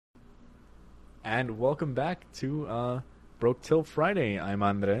And welcome back to Broke Till Friday. I'm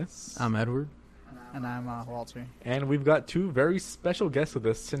Andres. I'm Edward. And I'm Walter. And we've got two very special guests with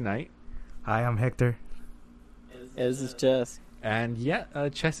us tonight. Hi, I'm Hector. This is Chess. And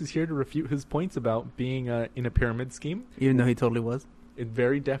Chess is here to refute his points about being in a pyramid scheme. Even though he totally was. It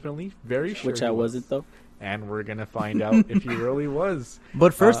very definitely, very sure. Which I wasn't, though. And we're going to find out if he really was.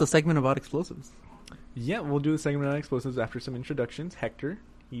 But first, a segment about explosives. Yeah, we'll do the segment on explosives after some introductions. Hector,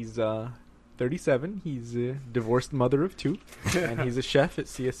 he's 37. He's a divorced mother of two. And he's a chef at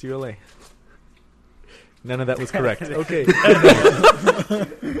CSULA. None of that was correct. Okay.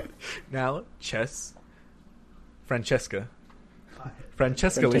 Now, Francesca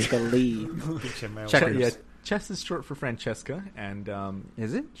Lee. Chess is short for Francesca, and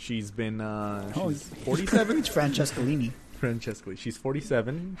is it? She's been she's 47. It's Francescolini. Francesca Lee. She's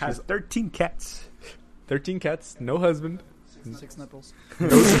 47. Has 13 cats. 13 cats. No husband. 6 nipples.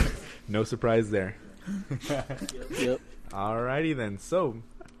 No surprise there. Yep. Alrighty then. So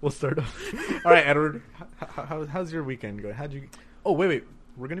we'll start off. All right, Edward. How's your weekend going? How'd you? Oh wait.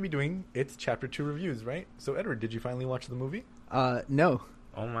 We're gonna be doing its chapter 2 reviews, right? So Edward, did you finally watch the movie? No.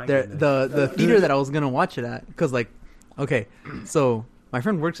 Oh my goodness. The theater that I was gonna watch it at, because okay, so my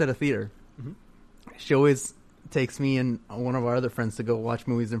friend works at a theater. Mm-hmm. She always takes me and one of our other friends to go watch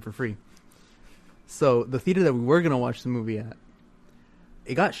movies in for free. So the theater that we were gonna watch the movie at,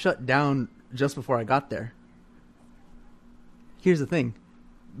 it got shut down just before I got there. Here's the thing,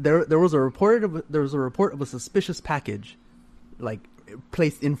 there was a report of a suspicious package,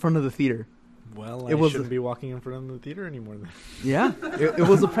 placed in front of the theater. Well, I shouldn't be walking in front of the theater anymore then. Yeah, it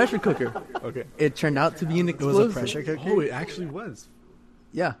was a pressure cooker. Okay. It turned out to be an It explosive. was a pressure cooker? Oh, it actually was.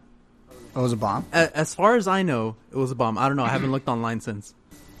 Yeah. Oh, it was a bomb? As far as I know, it was a bomb. I don't know. I haven't looked online since.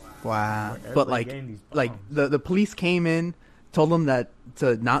 Wow. But the police came in, told them that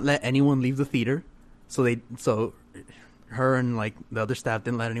to not let anyone leave the theater. So her and the other staff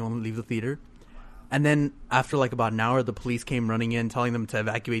didn't let anyone leave the theater. And then after about an hour, the police came running in, telling them to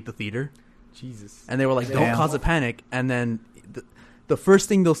evacuate the theater. Jesus. And they were like, "Don't Damn. cause a panic." And then the first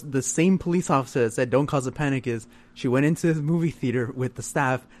thing the same police officer that said, "Don't cause a panic," is she went into the movie theater with the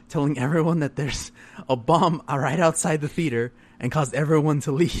staff, telling everyone that there's a bomb right outside the theater, and caused everyone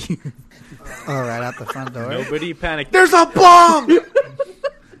to leave. Oh, right out the front door. Nobody panicked. There's a bomb!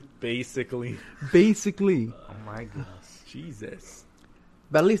 Basically. Oh my goodness. Jesus.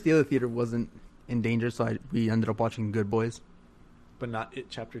 But at least the other theater wasn't in danger, so we ended up watching Good Boys. But not It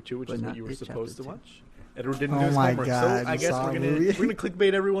Chapter 2, which But is what not you were It supposed to Chapter 2. watch. Edward didn't Oh do his my homework, God, so I you guess saw we're a gonna movie?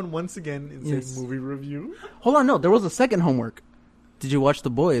 clickbait everyone once again and Yes. say movie review. Hold on, no, there was a second homework. Did you watch The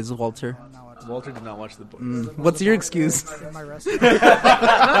Boys, Walter? Walter did not watch The Boys. What's your excuse? My restaurant. I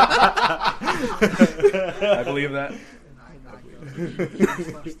believe that.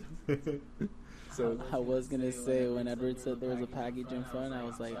 So I was going to say, when Edward said there was a package in front, I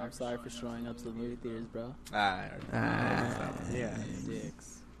was like, I'm sorry for showing up to the movie theaters, bro. Yeah,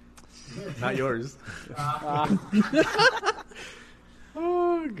 Dicks. not yours.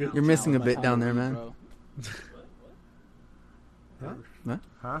 Oh, good. You're missing a My bit down there, comedy, man. bro.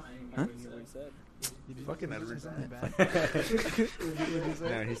 Huh? That's what he said. Fucking Edward.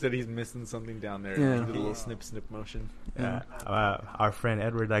 Yeah, he said he's missing something down there. Yeah. He did a little snip motion. Our friend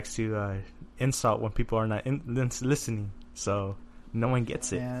Edward likes to insult when people are not listening, so no one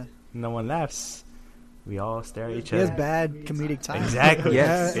gets it. Yeah. No one laughs. We all stare at each He has other. bad comedic timing. Exactly.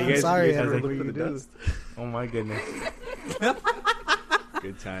 Yes. Yeah, Hey, I'm guys, sorry, you guys ever Edward. look for the You do. dust? Oh my goodness.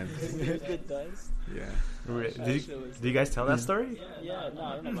 Good times. Good dust? Yeah. Did you guys tell that story? Yeah, no,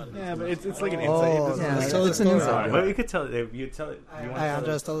 I don't know about Yeah, but it's like an Oh, insight. It doesn't yeah, really- tell the it's an story. inside. Well, you could tell it. You tell it. You want Hey, to tell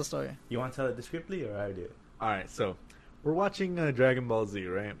Andres, it? tell the story. You want to tell it descriptively, or I do? All right, so we're watching Dragon Ball Z,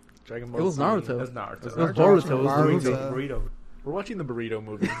 right? Dragon Ball It was Z. Naruto. That's Naruto. It was Boruto. It was Naruto. Burrito. We're watching the burrito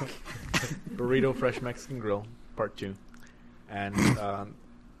movie, Burrito Fresh Mexican Grill, Part 2, and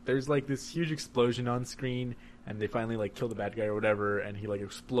there's this huge explosion on screen, and they finally kill the bad guy or whatever, and he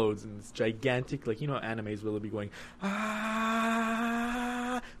explodes, and it's gigantic, animes will be going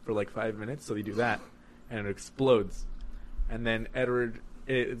for 5 minutes, so they do that, and it explodes, and then Edward,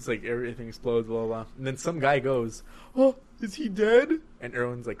 it's everything explodes, blah, blah, blah, and then some guy goes, "Oh, is he dead?" And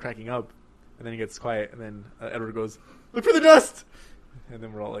everyone's cracking up, and then he gets quiet, and then Edward goes, "Look for the dust!" And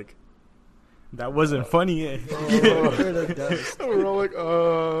then we're all like, That wasn't funny. we're all like,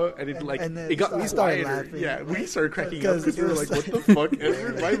 and it And then it got we started quieter. laughing. Yeah, we started cracking up Because because we were it like, was "What the fuck,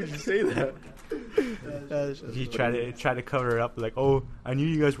 Edward? Why would you say that?" He tried to cover it up, oh, I knew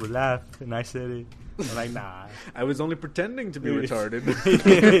you guys would laugh, and I said it. I'm like, nah. I was only pretending to be retarded.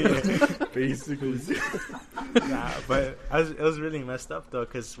 Basically. Nah, but it was really messed up though,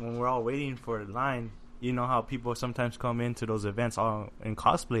 because when we're all waiting for the line, you know how people sometimes come into those events all in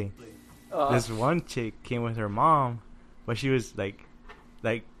cosplay. This one chick came with her mom, but she was like,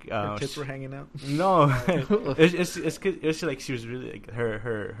 Her tits were hanging out. no, it's like she was really like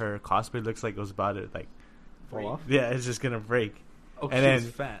her cosplay looks like it was about to like Fall off? yeah, it's just gonna break. Oh, And then- she's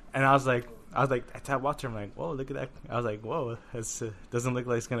fat. And I was like, I tapped Watcher. I'm like, whoa, look at that. I was like, whoa, it doesn't look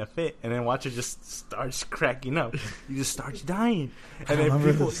like it's gonna fit. And then Watcher just starts cracking up. He just starts dying. And then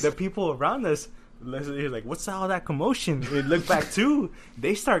the people around us, they're like, what's all that commotion? We look back too.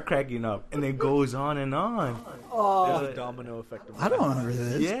 They start cracking up, and it goes on and on. There's a domino effect. Of I don't remember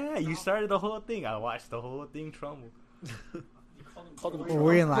this. Yeah, you started the whole thing. I watched the whole thing crumble. Were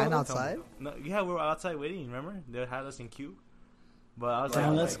we in line outside? No, yeah, we were outside waiting. Remember, they had us in queue. But I was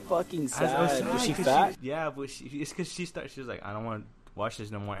Damn, like, that's fucking I was sad. Was she 'cause fat? yeah, but it's because she was like, I don't want to watch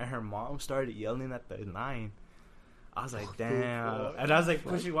this no more. And her mom started yelling at the line. I was like, damn. And I was like,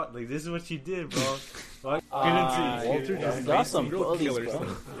 pushing what? Like, this is what she did, bro. Like, Walter Y'all just got made some serial bullies, killers.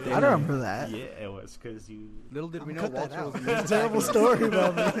 bro. I don't remember that. Yeah, it was because you. Little did we know Cut that Walter out. was It's a terrible story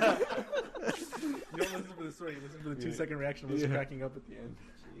about me. You don't listen to the story. You listen to the 2-second reaction of us cracking up at the end.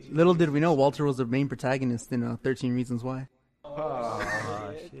 Little did we know Walter was the main protagonist in 13 Reasons Why. Oh,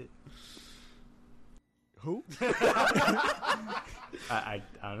 shit. Who? I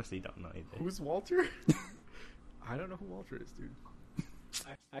honestly don't know either. Who's Walter? I don't know who Walter is, dude.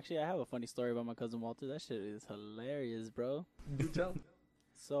 Actually, I have a funny story about my cousin Walter. That shit is hilarious, bro. Do tell.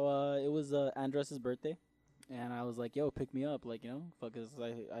 So it was Andres' birthday, and I was like, "Yo, pick me up," like, you know, fuck, 'cause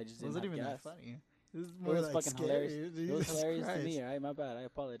I just didn't Was it have even gas. that funny? It was It more was like fucking scary. hilarious. It was Jesus hilarious to Christ. me. Alright, my bad. I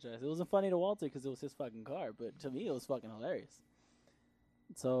apologize. It wasn't funny to Walter because it was his fucking car, but to me, it was fucking hilarious.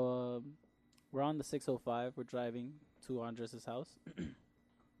 So we're on the 605. We're driving to Andres' house.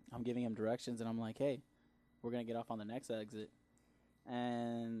 I'm giving him directions, and I'm like, "Hey, we're gonna get off on the next exit."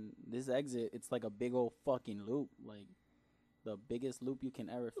 And this exit, it's like a big old fucking loop, like the biggest loop you can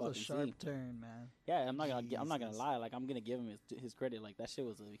ever It was a fucking sharp see. turn, man. Yeah, I'm not gonna Jesus. lie. Like, I'm gonna give him his credit. Like, that shit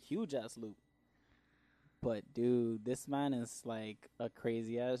was a huge ass loop. But dude, this man is like a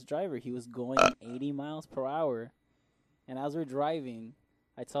crazy ass driver. He was going 80 miles per hour, and as we're driving,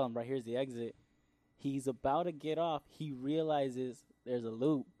 I tell him, right here's the exit. He's about to get off. He realizes there's a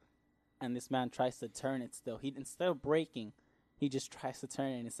loop, and this man tries to turn it. Still, he instead of braking, he just tries to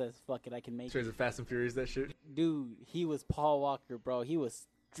turn it and says, "Fuck it, I can make So it." is it Fast and Furious, that shit? Dude, he was Paul Walker, bro. He was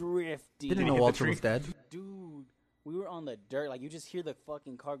drifting. Didn't know hit the Walter tree? was dead. Dude, we were on the dirt. Like, you just hear the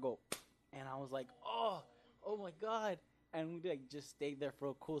fucking car go, and I was like, oh my God. And we like just stayed there for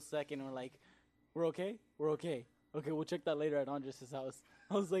a cool second. And we're like, we're okay? We're okay. Okay, we'll check that later at Andres' house.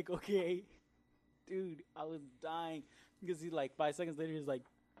 I was like, okay. Dude, I was dying. Because he, like, 5 seconds later, he's like,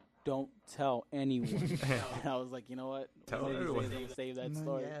 don't tell anyone. And I was like, you know what? Tell Maybe everyone. Save that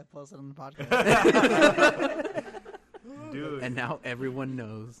story. Yeah, post it on the podcast. Dude. And now everyone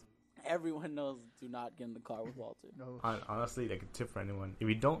knows. Everyone knows, do not get in the car with Walter. No. Honestly, like a tip for anyone: if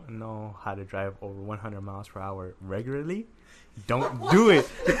you don't know how to drive over 100 miles per hour regularly, don't do it.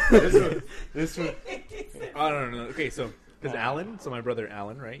 This one. I don't know. Okay, so because Alan, so my brother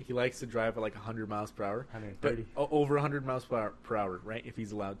Alan, right? He likes to drive at like 100 miles per hour, 130. but over 100 miles per hour, right? If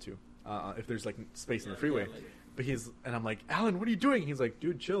he's allowed to, if there's like space in the freeway. But and I'm like, Alan, what are you doing? He's like,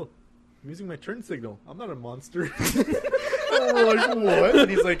 dude, chill. I'm using my turn signal. I'm not a monster. I'm like, what? And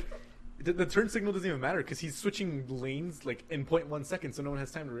he's like, the turn signal doesn't even matter because he's switching lanes like in 0.1 seconds, so no one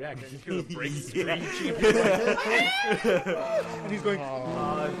has time to react. And you hear the brakes screeching, and he's going,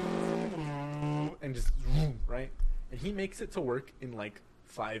 and just right. And he makes it to work in like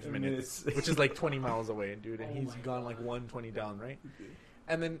 5 minutes, which is like 20 miles away, dude. And he's gone like 120 down, right?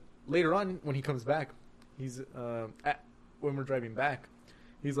 And then later on, when he comes back, he's when we're driving back,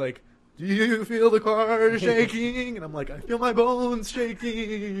 he's like, do you feel the car shaking? And I'm like, I feel my bones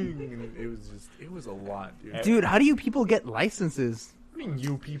shaking. And it was a lot, dude. Dude, how do you people get licenses? What do you mean,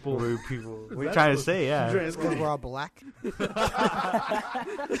 you people? What are you that trying to supposed- say? Yeah. Because we're all black. I'm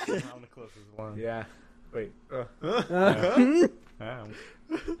the closest one. Yeah. Wait. Yeah.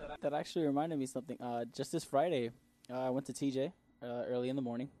 That actually reminded me of something. Just this Friday, I went to TJ early in the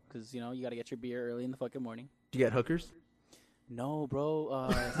morning because, you know, you got to get your beer early in the fucking morning. Do you get hookers? No, bro.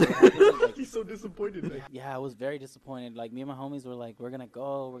 Like, He's so disappointed. Like, yeah, I was very disappointed. Like, me and my homies were like, we're going to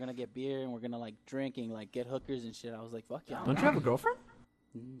go, we're going to get beer, and we're going to, like, drink and, like, get hookers and shit. I was like, fuck yeah. Don't you have a girlfriend?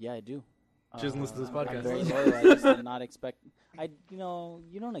 Yeah, I do. She doesn't listen to this I'm podcast. very loyal. I just did not expect. You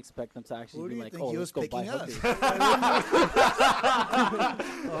don't expect them to actually Who do be you like, think oh, he let's was go buy picking up? hookers.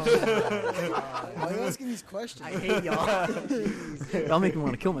 Why are you asking these questions? I hate y'all. Y'all make me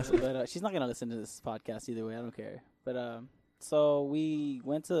want to kill myself. But she's not gonna listen to this podcast either way. I don't care. But so we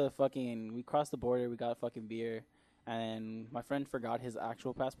went to we crossed the border. We got fucking beer, and my friend forgot his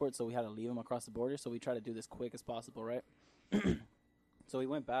actual passport, so we had to leave him across the border. So we tried to do this quick as possible, right? So we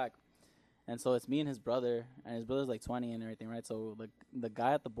went back, and so it's me and his brother, and his brother's like 20 and everything, right? So the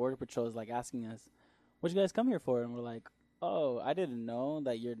guy at the border patrol is like asking us, "What you guys come here for?" And we're like, "Oh, I didn't know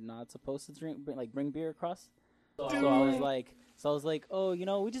that you're not supposed to bring beer across." So I was like, "Oh,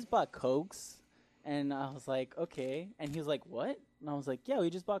 we just bought Cokes." And I was like, "Okay." And he was like, "What?" And I was like, "Yeah, we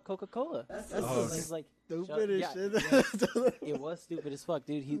just bought Coca-Cola." He's like, Stupid yeah, as shit. it was stupid as fuck,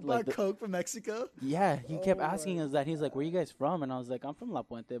 dude. He You bought Coke from Mexico? yeah, he kept Oh asking my us that. He's like, "Where you guys from?" And I was like, "I'm from La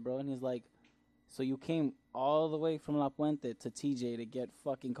Puente, bro." And he's like, "So you came all the way from La Puente to TJ to get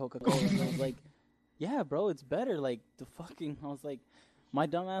fucking Coca-Cola?" And I was like, "Yeah, bro, it's better." Like I was like, my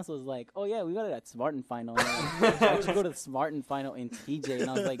dumbass was like, "Oh yeah, we got it at Smart and Final." I should go to the Smart and Final in TJ, and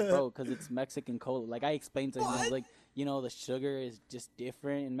I was like, "Bro, because it's Mexican cola." Like I explained to him, I was like, the sugar is just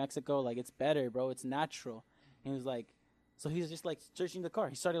different in Mexico. Like it's better, bro. It's natural. And he was like, so he's just like searching the car.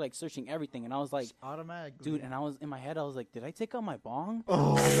 He started like searching everything, and I was like, Automatic. dude. And I was in my head, I was like, did I take out my bong?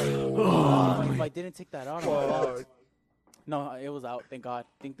 If I didn't take that out, I'm fucked. No, it was out. Thank God.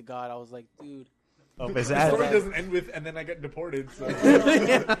 Thank the God. I was like, dude. Oh, The is that? story doesn't end with, and then I got deported. So.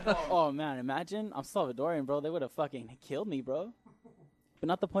 Oh man, imagine I'm Salvadorian, bro. They would have fucking killed me, bro. But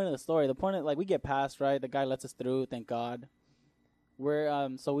not the point of the story. The point of we get past, right? The guy lets us through, thank God.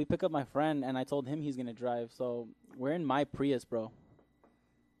 So we pick up my friend, and I told him he's gonna drive. So we're in my Prius, bro,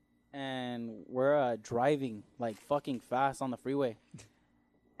 and we're driving like fucking fast on the freeway.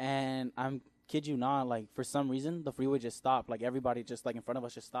 And I'm kid you not, like for some reason the freeway just stopped. Like everybody just like in front of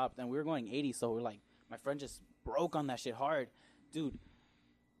us just stopped, and we were going 80. So we're like, my friend just broke on that shit hard, dude.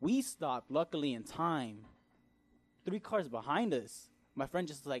 We stopped luckily in time. 3 cars behind us. My friend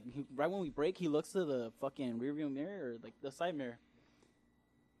just like right when we brake, he looks to the fucking rearview mirror or like the side mirror,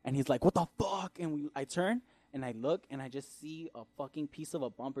 and he's like, "What the fuck?" And I turn and I look and I just see a fucking piece of a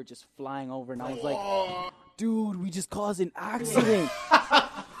bumper just flying over, and I was like, "Dude, we just caused an accident."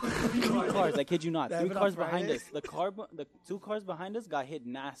 3 cars, I kid you not. That 3 happened cars on behind Friday? us. The 2 cars behind us got hit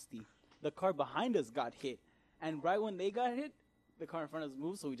nasty. The car behind us got hit, and right when they got hit, the car in front of us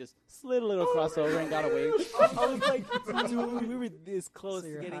moved, so we just slid a little crossover and got away. I was like, dude, we were this close So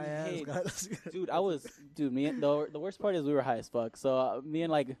to your getting high ass hit. got- Dude, the worst part is we were high as fuck. So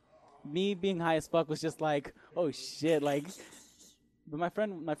me being high as fuck was just like, oh shit, like. But my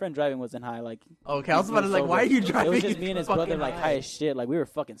friend driving wasn't high, like. Okay, I was about to he like, why are sober. you driving? It was just me and his fucking brother like high as shit, like we were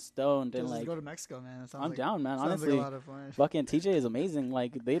fucking stoned and Just like. go to Mexico, man. It sounds I'm like, down, man. sounds Honestly, like a lot of fun. fucking TJ is amazing.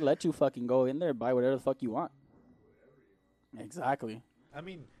 Like they let you fucking go in there, buy whatever the fuck you want. Exactly. I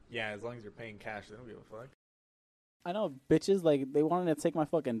mean, yeah, as long as you're paying cash, they don't give a fuck. I know bitches like they wanted to take my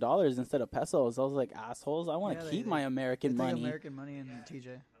fucking dollars instead of pesos. I was like, assholes. I want to Yeah, keep they- my American They take money. American money in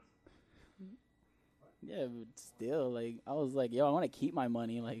TJ. Yeah, but still, like I was like, yo, I want to keep my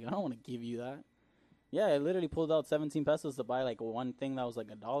money. Like I don't want to give you that. Yeah, I literally pulled out 17 pesos to buy like one thing that was like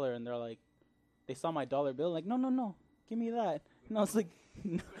 $1, and they're like, they saw my dollar bill, like, no, give me that. And I was like,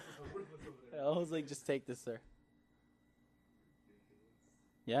 no. I was like, just take this, sir.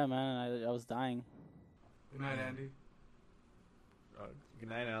 Yeah, man, I was dying. Good night, Andy. Good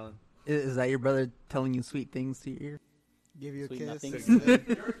night, Alan. Is that your brother telling you sweet things to your ear? Give you a Sweet kiss. nothings.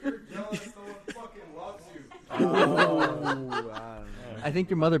 I think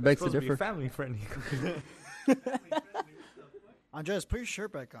your mother begs to Supposed to be differ. family friendly. Andres, put your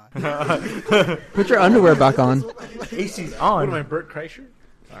shirt back on. Put your underwear back on. AC's What on. am I, Bert Kreischer?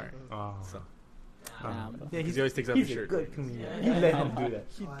 All right. Oh. So Nah, bro. Yeah, he always takes off his he's a shirt. good comedian. You let him do that.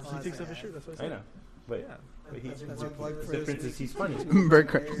 He takes off his shirt. That's what I I said. know, but Yeah. That's a plug for the his- difference is he's funny. Bird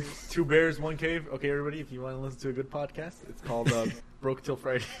cra- 2 bears, 1 cave. Okay, everybody, if you want to listen to a good podcast, it's called Broke Till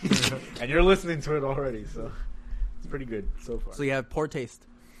Friday, and you're listening to it already, so it's pretty good so far. So you have poor taste.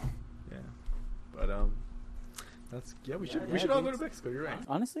 Yeah, but that's we should all go to Mexico. You're right.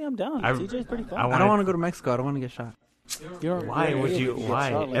 Honestly, I'm down. I- TJ's pretty fun. I I don't want to go to Mexico. I don't want to get shot. Why would you?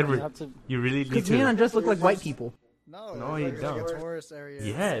 Why, Edward? You really need Because me and to. Andres look like white people. No, No, it's you like don't. a tourist area.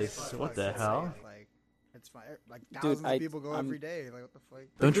 Yes, It's what like- the it's hell? safe, Like, it's fine. Like thousands I- of people go I'm- every day. Like, what the fuck?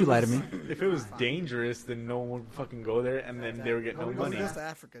 Don't you lie to me. If it was dangerous, then no one would fucking go there, and then they would get no Nobody money. goes to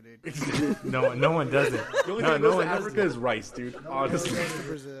Africa, dude. No one does it. The only No, thing that no goes one to does Africa it. is rice, dude. Nobody Honestly. goes to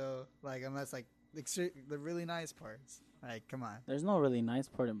Brazil. Like, unless like the really nice parts. Like, come on. There's no really nice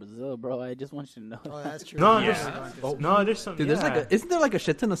part in Brazil, bro. I just want you to know. Oh, that's true. No, Yeah. there's- Oh, No, there's some. Dude, there's like isn't there like a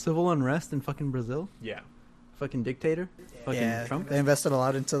shit ton of civil unrest in fucking Brazil? Yeah. Fucking dictator, fucking Yeah, Trump. they invested a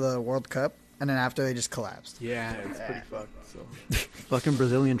lot into the World Cup, and then after they just collapsed. Yeah, it's pretty fucked. So, Fucking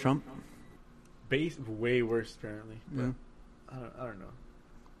Brazilian Trump. base way worse apparently. But Yeah. I don't know.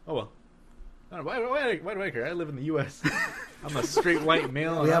 Oh well. I don't know. Why do I care? I live in the U.S. I'm a straight white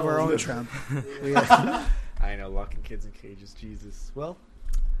male. We and have I our will own live- Trump. We have, I know, locking kids in cages. Jesus. Well,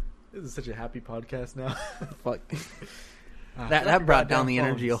 this is such a happy podcast now. Fuck. Ah, That brought down the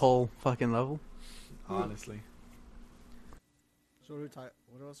goddamn energy a phones. whole fucking level. Honestly. so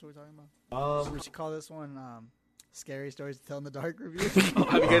what else are we talking about? Um, We should call this one "Scary Stories to Tell in the Dark" review.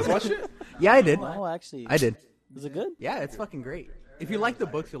 have you guys watched it? Yeah, I did. No, actually. I did. Is it good? Yeah, it's fucking great. If you like the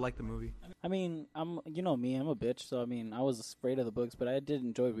books, you'll like the movie. I mean, you know me, I'm a bitch, so I mean, I was afraid of the books, but I did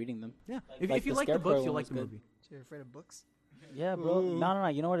enjoy reading them. Yeah. Like If you the like the Scarecrow books, you'll one like the was good. movie. So you're afraid of books? Yeah, bro. Ooh. No.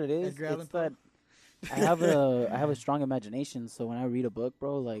 You know what it is? Edgar Allan It's Poe? that I have a strong imagination, so when I read a book,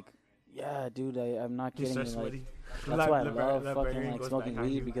 bro, like, yeah, dude, I'm not You kidding. start Like, sweating. that's why I Librarian love fucking like goes smoking back on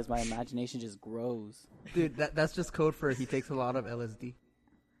weed you. because my imagination just grows. Dude, that's just code for he takes a lot of LSD.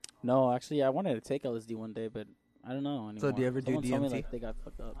 No, actually, I wanted to take LSD one day, but I don't know anymore. So do you ever do Someone told me DMT? like they got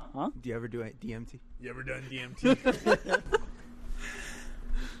fucked up, huh? Do you ever do DMT? You ever done DMT?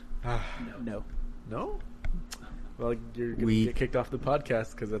 No. No? Well, you're gonna Weed. get kicked off the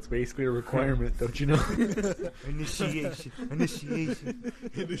podcast because that's basically a requirement, don't you know? Initiation.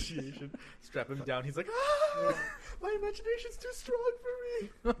 Initiation. Strap him down. He's like, my imagination's too strong for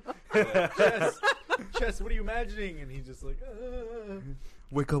me. Chess, what are you imagining? And he's just like,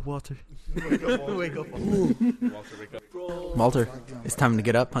 Wake up, Walter. Wake up, Walter. Wake up. Walter, wake up. Walter, it's time to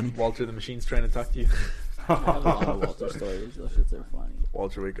get up, honey. Walter, the machine's trying to talk to you. I have a lot of Walter stories. Those shits are funny.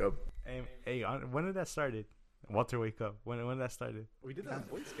 Walter, wake up. Hey, when did that started? Walter, wake up. When did that started? We did that in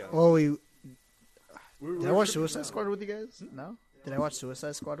Boy Scouts. Oh, We did I watch Suicide Squad with you guys? No. Did I watch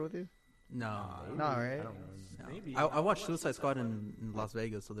Suicide Squad with you? No. No, right? I don't remember. Maybe. I watched Suicide Squad in Las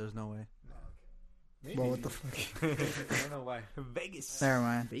Vegas, so there's no way. Maybe. Well, what the fuck? I don't know why. Vegas. Never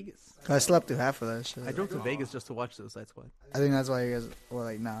mind. Vegas. I slept through half of that shit. I drove to Vegas just to watch Suicide Squad. I think that's why you guys were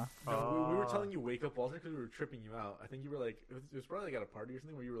like, nah. No, we were telling you wake up, Walter, because we were tripping you out. I think you were like, it was probably like at a party or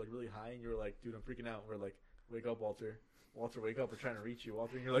something where you were like really high and you were like, dude, I'm freaking out. We're like, wake up, Walter. Walter, wake up. We're trying to reach you,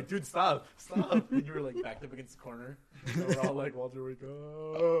 Walter. And you're like, dude, stop. And you were like backed up against the corner. And we're all like, Walter, wake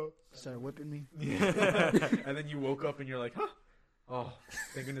up. Started whipping me. And then you woke up and you're like, huh? Oh,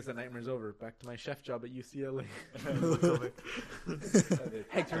 thank goodness that nightmare's over. Back to my chef job at UCLA.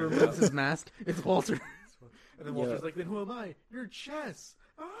 Hector removes his mask. It's Walter. And then Walter's like, then who am I? You're Chess.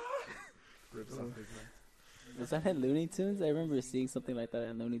 Ah! Rips off his mask. Was that in Looney Tunes? I remember seeing something like that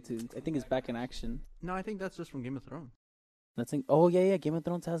in Looney Tunes. I think it's Back in Action. No, I think that's just from Game of Thrones. That's in, oh yeah, Game of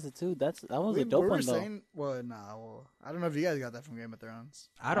Thrones has it too. That was a dope we were one though. saying, well, nah. Well, I don't know if you guys got that from Game of Thrones.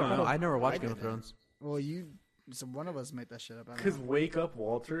 I don't know. I never watched I Game of didn't. Thrones. Well, so one of us made that shit up. I don't Because know. wake up,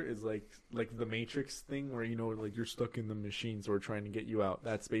 Walter is like the Matrix thing where, you know, like you're stuck in the machine, so we're trying to get you out.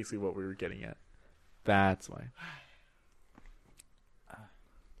 That's basically what we were getting at. That's why.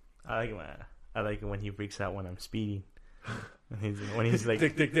 I like it when he freaks out when I'm speeding. when he's like,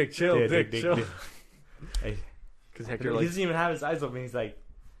 Dick, chill, Yeah, Dick, chill. Hey, Because he Hector, like, doesn't even have his eyes open. He's like,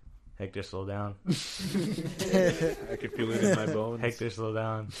 Hector, slow down. I could feel it in my bones. Hector, slow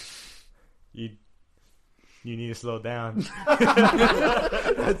down. You need to slow down.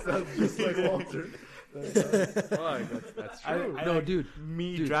 That sounds just like Walter. That's true. No, like dude.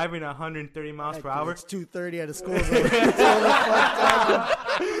 Me Dude. driving 130 miles per hour. It's 2:30 at a school zone. It's all the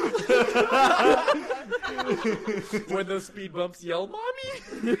fuck time. When those speed bumps yell,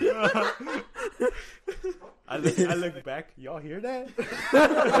 "Mommy!" I look back. Y'all hear that?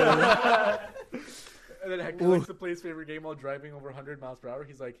 And then Hector likes to play his favorite game while driving over 100 miles per hour.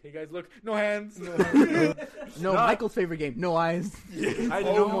 He's like, "Hey guys, look, no hands." No, Michael's favorite game. No eyes. I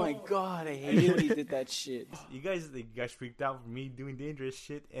Oh know. my god, I hated when he did that shit. You guys freaked out for me doing dangerous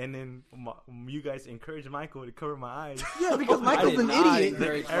shit, and then you guys encouraged Michael to cover my eyes. Yeah, because I Michael's did an not idiot.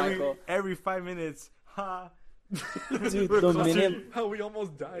 encourage Michael. Every 5 minutes, ha, Dude, we're the closer, minute How we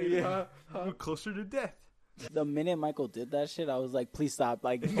almost died. Yeah. we're closer to death. the minute Michael did that shit, I was like, please stop.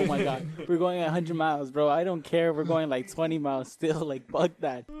 Like, oh my god, we're going at 100 miles, bro. I don't care if we're going like 20 miles still. Like, fuck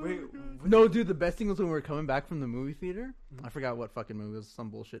that. Wait, No, dude, the best thing was when we were coming back from the movie theater. I forgot what fucking movie it was, some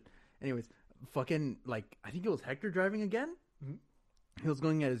bullshit. Anyways, fucking, like, I think it was Hector driving again. He was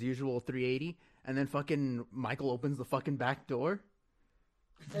going at his usual 380, and then fucking Michael opens the fucking back door.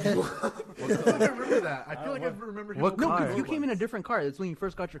 I remember that. I feel like I remember him. What opening No, car? the you door came in a once. different car. That's when you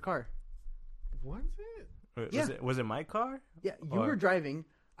first got your car. Was it? Yeah. Was it my car? Yeah, you Or- were driving.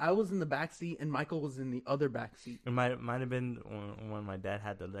 I was in the back seat, and Michael was in the other back seat. It might have been when my dad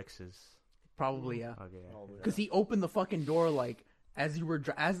had the Lexus. Probably, yeah. Okay. Yeah. Because he opened the fucking door like as you were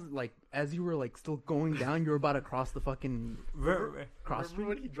still going down. You were about to cross the fucking cross Remember street.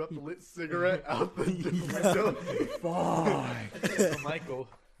 when he dropped the lit cigarette out the window? Fuck. So Michael,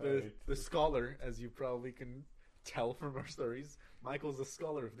 the scholar, as you probably can tell from our stories, Michael's the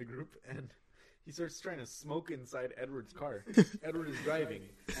scholar of the group, and he starts trying to smoke inside Edward's car. Edward is driving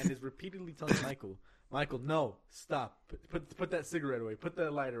and is repeatedly telling Michael, no, stop, put that cigarette away, put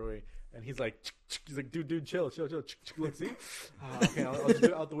that lighter away. And he's like, dude, chill. Look, see? Okay, I'll just do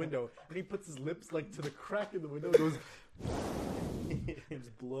it out the window. And he puts his lips like to the crack in the window, and goes, and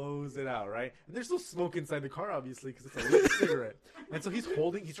just blows it out, right? And there's still smoke inside the car, obviously, because it's a lit cigarette. And so he's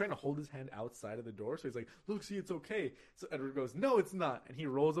trying to hold his hand outside of the door. So he's like, look, see, it's okay. So Edward goes, no, it's not. And he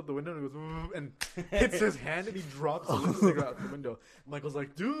rolls up the window and goes, and hits his hand, and he drops the lit cigarette out the window. Michael's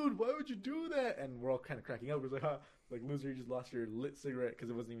like, dude, why would you do that? And we're all kind of cracking up. We're like, like, loser, you just lost your lit cigarette, because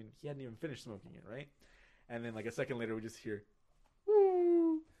he hadn't even finished smoking it, right? And then like a second later, we just hear,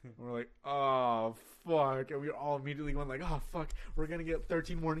 woo. And we're like, oh, fuck. And we're all immediately going like, oh, fuck. We're going to get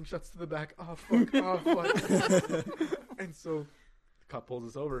 13 warning shots to the back. Oh, fuck. Oh, fuck. And so the cop pulls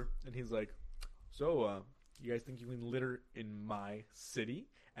us over, and he's like, so, you guys think you can litter in my city?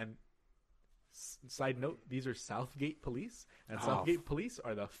 And side note, these are Southgate police. And Southgate police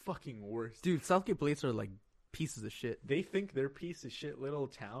are the fucking worst. Dude, Southgate police are like pieces of shit. They think their piece of shit little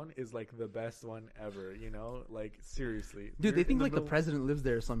town is like the best one ever, you know? Like, seriously. Dude, they They're think in like the middle- president lives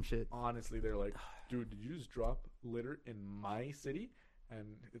there or some shit. Honestly, they're like, dude, did you just drop litter in my city? And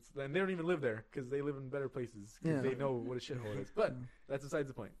they don't even live there because they live in better places because Yeah. they know what a shithole it is. But that's besides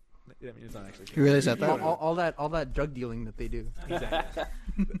the point. I mean, it's not actually. You really said All, that? all that drug dealing that they do. Exactly.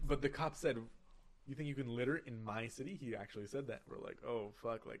 But the cop said, you think you can litter in my city? He actually said that. We're like, oh,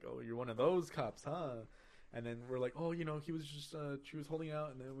 fuck. Like, oh, you're one of those cops, huh? And then we're like, oh, he was just, she was holding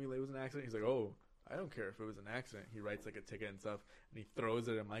out, and then it was an accident. He's like, oh, I don't care if it was an accident. He writes like a ticket and stuff, and he throws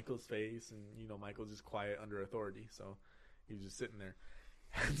it at Michael's face, and, Michael's just quiet under authority. So he's just sitting there.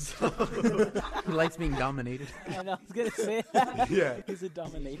 And so, He likes being dominated. And I was gonna say that. yeah. He's a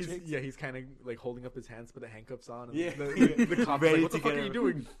dominatrix. He's kind of like holding up his hands, put the handcuffs on. And Yeah. the cop's Ready like, what the to fuck get are you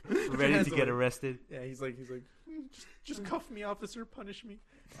doing? Ready to get arrested. Yeah, he's like, just cuff me, officer, punish me.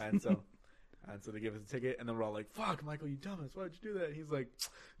 And so they give us a ticket, and then we're all like, fuck, Michael, you dumbass, why'd you do that? And he's like,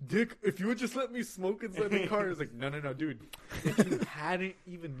 Dick, if you would just let me smoke inside the car. He's like, no, dude, if you hadn't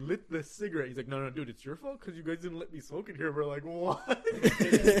even lit the cigarette. He's like, no, dude, it's your fault because you guys didn't let me smoke in here. We're like, what?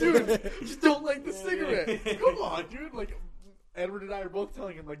 Dude, just don't light the cigarette. Come on, dude. Like, Edward and I are both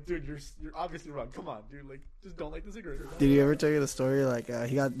telling him, like, dude, you're obviously wrong. Come on, dude. Like, just don't light the cigarette. Did he ever tell you the story? Like,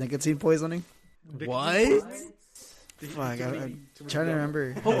 he got nicotine poisoning? What? Fuck, I'm trying to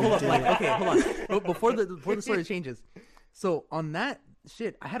remember. Hold on. Hold on. Before the story changes. So on that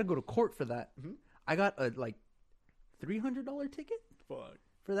shit, I had to go to court for that. Mhm. I got a $300 ticket Fuck.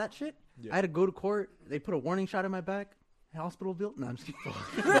 for that shit. Yeah. I had to go to court. They put a warning shot in my back. Hospital bill. No, I'm just kidding.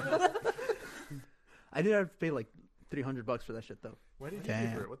 I did have to pay like $300 for that shit though. Why did you Damn.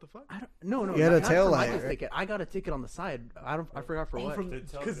 pay for it? What the fuck? I don't. No. You had a not tail for light, Michael's right? ticket. I got a ticket on the side. I forgot for what.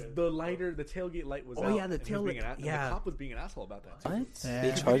 Because the tailgate light was Oh, out. yeah, the and he was being tail- and yeah. the cop was being an asshole about that too. What? Yeah.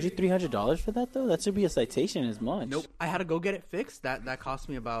 They charge you $300 for that though? That should be a citation as much. Nope. I had to go get it fixed. That cost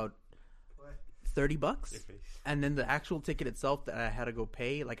me about $30. And then the actual ticket itself that I had to go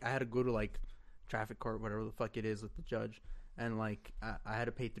pay, like I had to go to like traffic court, whatever the fuck it is, with the judge, and like I had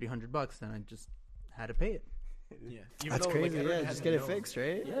to pay $300, and I just had to pay it. Yeah, That's crazy. Yeah, just get it fixed,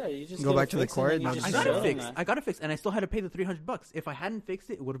 right? Yeah, you just Go get back it to the fixed court and then and you I just got show it them fixed. that. I got it fixed, and I still had to pay the $300. If I hadn't fixed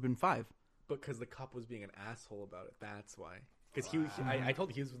it, it would have been $5. because the cop was being an asshole about it. That's why. Because I told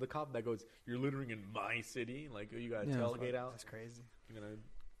you he was the cop that goes, "You're littering in my city. Like, you got a Yeah. tailgate out. That's crazy. I'm gonna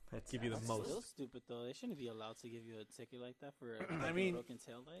give you the That's most." still stupid though. They shouldn't be allowed to give you a ticket like that for a I mean- broken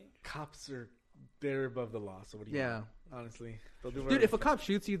taillight. Cops they're above the law. So what do you? Yeah. want? Honestly, they'll do Dude, whatever if a the cop fuck-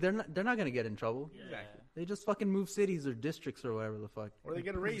 shoots you, they're not gonna get in trouble. Exactly. They just fucking move cities or districts or whatever the fuck, or they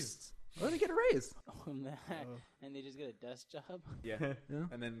get a raise. or they get a raise. Oh man, and they just get a desk job. Yeah. Yeah.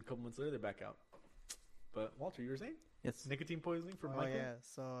 And then a couple months later, they're back out. But Walter, you were saying Yes. nicotine poisoning for Oh Michael? yeah,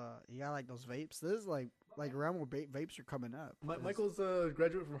 so you got like those vapes. This is like around where vapes are coming up. Michael's a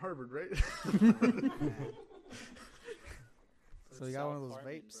graduate from Harvard, right? So you got one of those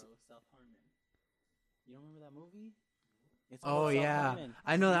Self-harming, vapes. bro, self-harming. You don't remember that movie? It's Oh called yeah, Self-Harming.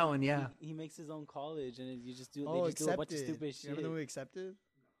 I know that one. Yeah. He makes his own college, and you just do. Oh, they just do a bunch of accepted. stupid shit. Remember the movie Accepted?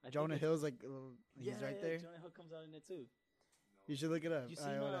 I think Jonah it's- Hill's like Yeah, he's right yeah, there. Jonah Hill comes out in it too. You should look it up. You seen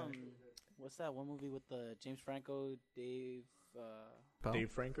Alright, whatever. what's that one movie with the James Franco, Dave? Pal? Dave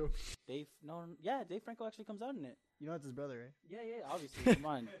Franco. Dave Franco actually comes out in it. You know it's his brother, right? Yeah, obviously. Come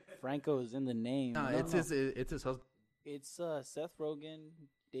on, Franco is in the name. No, No, it's no. his husband. It's Seth Rogen,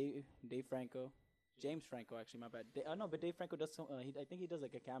 Dave Franco, James Franco. Actually, my bad. But Dave Franco does. I think he does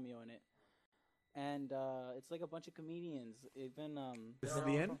like a cameo in it, and it's like a bunch of comedians. Even This is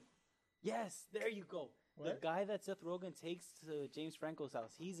the end. Yes, there you go. The What? guy that Seth Rogen takes to James Franco's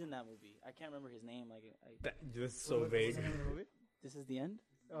house. He's in that movie. I can't remember his name. This is so What's vague. the name of the movie? This is the end.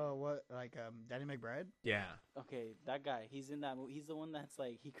 Oh, what? Like Danny McBride? Yeah. Okay, that guy. He's in that movie. He's the one that's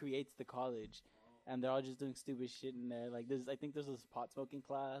like he creates the college, and they're all just doing stupid shit in there. Like I think there's this pot smoking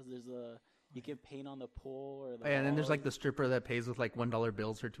class. There's you can paint on the pool or the. And then there's like the walls. stripper that pays with like $1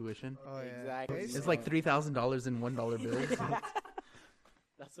 bills for tuition. Oh yeah. Exactly. It's like $3,000 in $1 bills.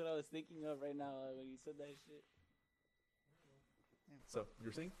 That's what I was thinking of right now when you said that shit. So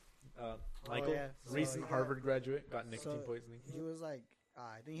you're saying, Michael, yeah. So recent he got- Harvard graduate, got nicotine so poisoning. He was like,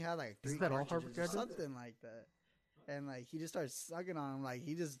 I think he had like 3 Isn't that all Harvard cartridges or graduates? something like that. And like he just started sucking on him, like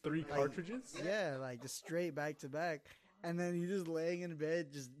he just 3 like, cartridges. Yeah, like just straight back to back. And then he just laying in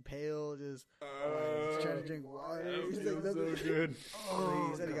bed, just pale, just trying to drink water. He's like, so nothing. good. So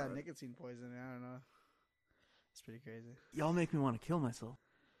he said he got nicotine poisoning. I don't know. It's pretty crazy. Y'all make me want to kill myself.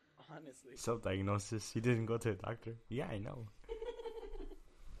 Honestly. Self-diagnosis. You didn't go to a doctor. Yeah, I know.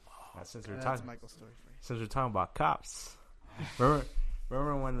 Now, since we're That's talking, Michael's story for you. since we're talking about cops,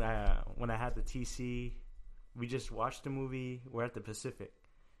 remember when I had the TC, we just watched the movie. We're at the Pacific.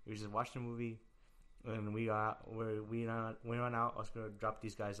 We just watched the movie, and we went out. I was gonna drop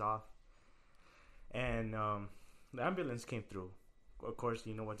these guys off, and the ambulance came through. Of course,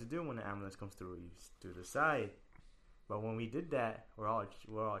 you know what to do when the ambulance comes through. You to the side. But when we did that, we're all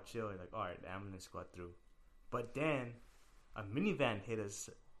chill. Like, all right, the ambulance got through. But then a minivan hit us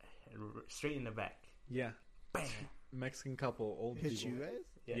straight in the back. Yeah. Bam. Mexican couple, old Hit people. you guys?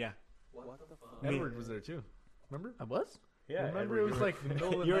 Yeah. What the fuck? Edward was there too. Remember? I was? Yeah, Remember Edward, it was like the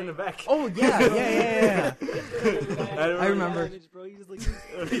middle of the you're in the night? back. Oh, yeah. I remember. Bro, you just like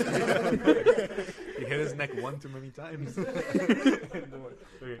He hit his neck one too many times.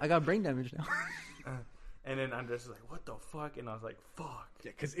 I got brain damage now. And then Andres was like, "What the fuck?" And I was like, "Fuck!"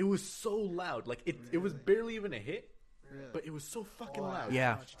 Yeah, because it was so loud. Like it was barely even a hit, Really? but it was so fucking loud.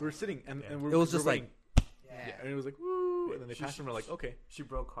 Yeah. We were sitting and Yeah. we It was we just were like- waiting. Yeah, and it was like woo, and then they passed and we're like, okay, She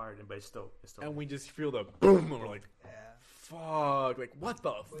broke hard, but it's still. and we just feel the boom, and we're like, Yeah. fuck, like what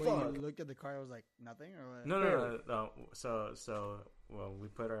the When fuck? you looked at the car, it was like nothing, or what? No. So we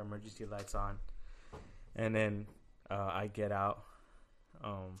put our emergency lights on, and then I get out.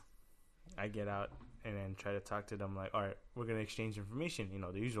 And then try to talk to them like, all right, we're gonna exchange information,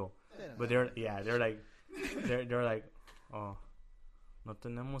 the usual. But they're like, oh, no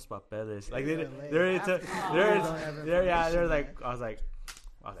tenemos papeles. Like they're like, I was like,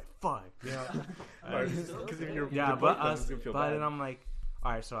 fuck, Because if you're yeah, deport but them, it's gonna feel bad. then I'm like,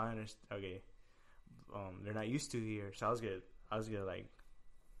 all right, so I understand. Okay, they're not used to here, so I was gonna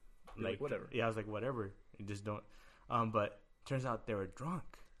like whatever. Yeah, I was like, whatever. You just don't. But turns out they were drunk.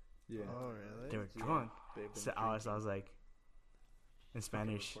 Yeah, Oh, really? They were drunk. they've been So I was like, in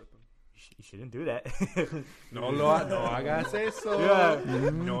Spanish, report them. you shouldn't do that. No, I gotta say so. Yeah.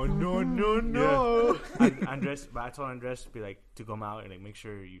 No. Andres, but I told Andres to be like to come out and like make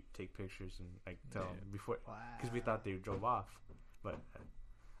sure you take pictures and like tell him before, because we thought they drove off. But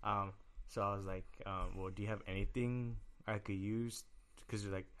so I was like, well, do you have anything I could use? Because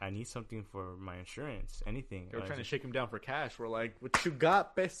like I need something for my insurance, anything. They were trying to shake him down for cash. We're like, what you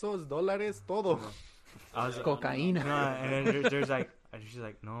got? Pesos, dólares, todo. I was Cocaína. no, and then there's like, and she's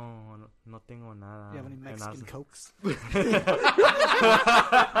like, no tengo nada. Do you have any And I was Mexican like, cokes?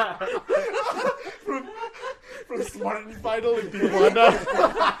 From Smart and Vital in Tijuana.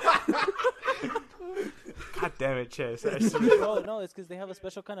 God damn it, Chess. Bro, no, it's because they have a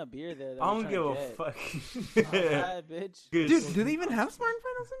special kind of beer there. That I we're don't give a trying to fuck. get. Yeah, bitch. Dude, do they even have Smart and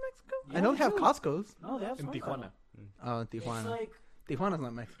Finals in Mexico? Yeah, I know they have they do. Costco's. No, they have In Smart Tijuana. Oh, It's Tijuana. like Tijuana's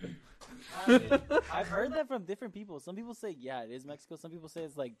not Mexican. I've heard that from different people. Some people say yeah, it is Mexico. Some people say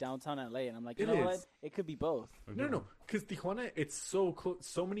it's like downtown LA, and I'm like, you It know is. what? It could be both. No, because Tijuana, it's so close.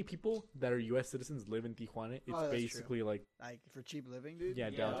 So many people that are U.S. citizens live in Tijuana. It's Oh, that's basically like, Like for cheap living, dude?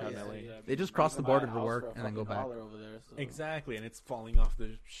 yeah, downtown yeah, LA. yeah. They just You cross can the buy a border to house work for a and then go fucking back. dollar over there, so. Exactly, and it's falling off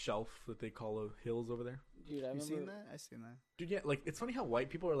the shelf that they call the hills over there. Dude, I You seen remember. that? I seen that. Dude, yeah, like it's funny how white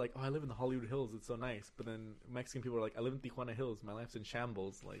people are like, "Oh, I live in the Hollywood Hills. It's so nice," but then Mexican people are like, "I live in Tijuana Hills. My life's in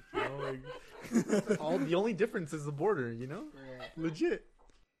shambles." Like, all the only difference is the border. Yeah. Legit.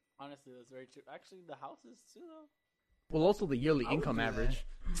 Honestly, that's very true. Actually, the houses too, though. Well, also the yearly I would income do that. average.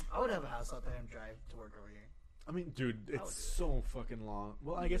 I would have a house out there and drive to work over here. I mean, dude, would it's do so fucking long.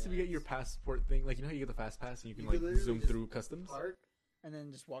 Well, I guess if you get your passport thing, like, you know how you get the fast pass and you can, You could like, literally zoom just through customs? Park and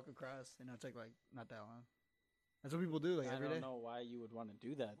then just walk across. You know, it's like not that long. That's what people do like I every don't day. know why you would want to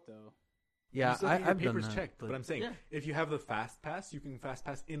do that though. Yeah, You still get your I've done papers that. checked, but I'm saying Yeah. if you have the fast pass, you can fast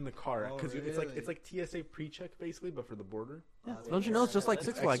pass in the car Oh, because really? it's like TSA pre-check basically, but for the border. Don't you know it's just like That's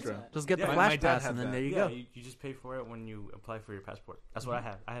Six Flags? extra. Just get the Yeah, my flash dad pass had and then that. there you yeah, go. you just pay for it when you apply for your passport. That's what I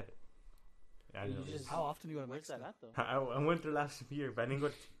have. I have it. Yeah, I You know. just- How often do you go to Where's that Mexico? at though? I went through last year, but I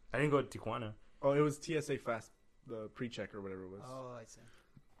didn't go to Tijuana. Oh, it was TSA fast, the pre-check or whatever it was. Oh, I see.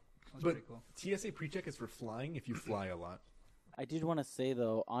 That's But- pretty cool. TSA pre-check is for flying if you fly a lot. I did want to say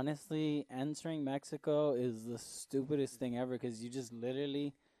though, honestly, entering Mexico is the stupidest thing ever because you just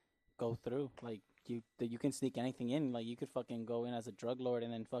literally go through. Like you can sneak anything in. Like you could fucking go in as a drug lord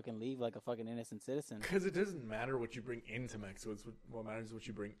and then fucking leave like a fucking innocent citizen. Because it doesn't matter what you bring into Mexico. It's what matters is what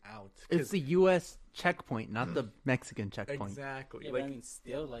you bring out. 'Cause- It's the U.S. checkpoint, not the Mexican checkpoint. exactly. Yeah, like, but I mean,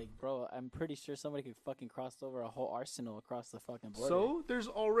 still, like, bro, I'm pretty sure somebody could fucking cross over a whole arsenal across the fucking border. so there's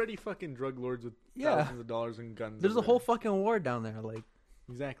already fucking drug lords with Yeah. thousands of dollars and guns. There's a over whole there. fucking war down there. Like,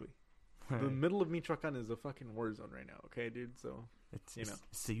 Exactly. The middle of Michoacan is a fucking war zone right now. Okay, dude. So It's, You know.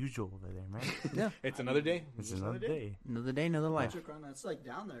 it's the usual over there, man. yeah, it's another day. It's Just another day. another day, another life. Michoacan, it's like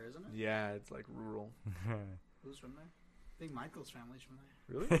down there, isn't it? Yeah, it's like rural. Who's from there? I think Michael's family's from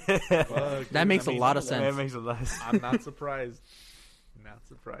there. Really? Fuck, That dude, makes a lot of That sense. makes a lot of sense. I'm not surprised. Not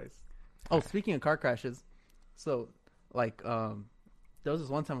surprised. Oh, speaking of car crashes, so like there was this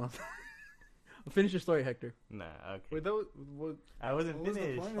one time I was finish your story, Hector. Nah, okay. Wait, that was what? I wasn't What was the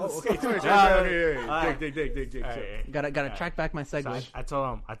finished. point? Oh, okay. Sorry. Ah, Okay. alright. Dig. All Chill. right. Gotta Alright. track back my So segue. I told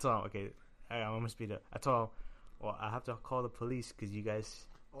him, okay, I'm gonna speed up. I told him, well, I have to call the police because you guys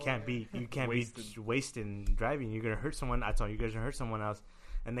can't be Wasted. wasting driving. You're gonna hurt someone. I told him, you guys are gonna hurt someone else.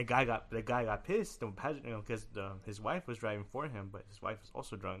 And the guy got pissed. The passenger, because his wife was driving for him, but his wife was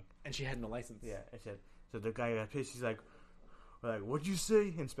also drunk. And she had no license. Yeah, I said. So the guy got pissed. He's like, what'd you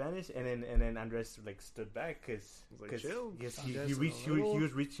say in Spanish? And then Andres like stood back because He's like, chill. he Andres reached a little- he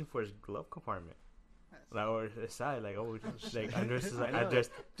was reaching for his glove compartment. Like, or his side, like, oh, like Andres is like, I know. Andres,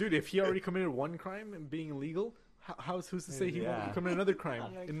 Dude, if he already committed one crime and being illegal, who's to say he Yeah. won't commit another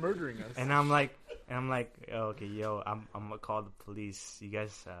crime in murdering us? and I'm like, oh, okay, yo, I'm gonna call the police. You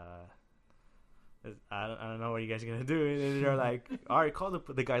guys, I don't know what you guys are gonna do. And they're like, all right,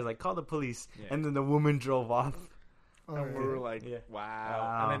 the guy's like, call the police. Yeah. And then the woman drove off. Oh, And we were like, Yeah. wow.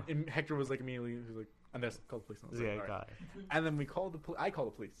 Wow. And then Hector was like immediately, he was like, Andres, call the police. And I was like, Yeah, "All right." God. And then I called the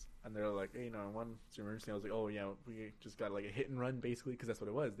police, and they're like, "Hey, one, it's an emergency." I was like, "Oh yeah, we just got like a hit and run, basically, because that's what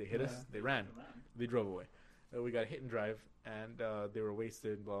it was. They hit us, Yeah. they ran, they drove away. We got a hit and drive, and they were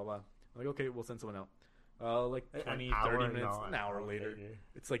wasted. Blah blah. Blah. I'm like, okay, we'll send someone out. Like 20, 30 minutes, an hour later.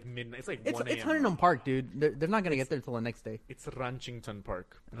 It's like midnight. It's like 1 a.m. It's Huntington Park, dude. They're not gonna get there till the next day. It's Ranchington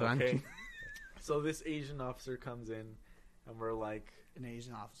Park. Okay. Ranching- So this Asian officer comes in, and we're like, an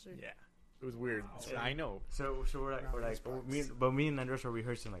Asian officer. yeah, it was weird. I know. So we're like, me and Andres were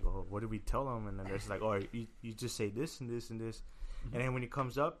rehearsing like, oh, what did we tell him? And Andres is like, oh, you just say this and this and this, and then when he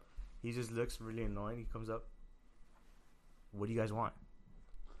comes up, he just looks really annoying. He comes up, what do you guys want?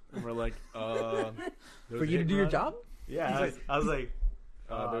 And we're like, For you to do your job? Yeah, I was like,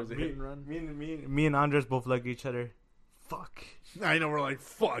 there was a me, hit and run. Me and Andres both look at each other. Fuck, I know. We're like,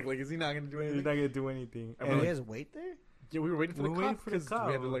 fuck. Like, is he not gonna do he's anything? not gonna do anything. And Do we're you like, guys wait there? yeah, we were waiting for We the were cop waiting for the because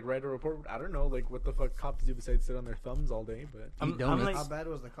we had to cop. like write a report. I don't know, like what the fuck cops do besides sit on their thumbs all day, but I'm donuts. like, How bad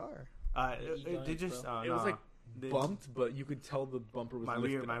was the car? they just it was like bumped, but you could tell the bumper was my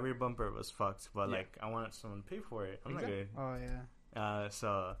lifted. rear bumper was fucked, but Yeah. like I wanted someone to pay for it. I'm Exactly. Oh yeah. not good.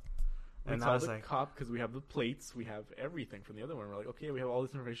 So We and I called was the like, cop because we have the plates, we have everything from the other one. We're like, okay, we have all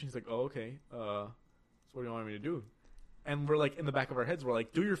this information. He's like, oh, okay. So what do you want me to do? And we're like, in the back of our heads, we're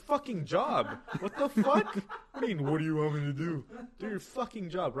like, do your fucking job. What the fuck? What do you mean, what do you want me to do? Do your fucking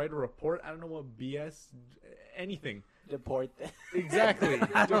job. Write a report. I don't know what BS. Anything. Deport them. Exactly.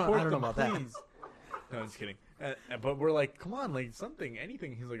 I don't Report know them, about that. please. No, I'm just kidding. But we're like, come on, like something,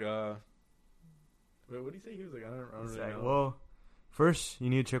 anything. He's like, what did he say? He was like, I don't he's really like, know. well, first you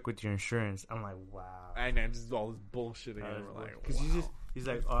need to check with your insurance. I'm like, wow. I know, just all this bullshit again. We're like, Because wow. he's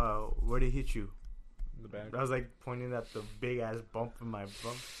like, where did it hit you? In the back. I was like pointing at the big ass bump in my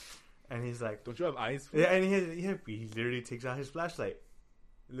bump, and he's like, Don't you have eyes? For yeah, and he literally takes out his flashlight,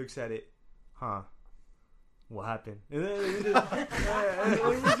 looks at it, huh? What happened? And then we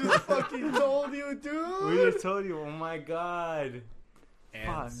just fucking told you, dude. we just told you, oh my god. And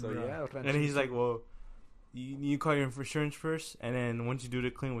Fuck, so bro. yeah, And he's like, well, you call your insurance first, and then once you do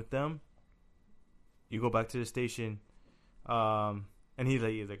the clean with them, you go back to the station, And he's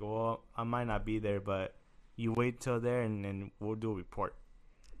like, well, I might not be there, but you wait till there and we'll do a report.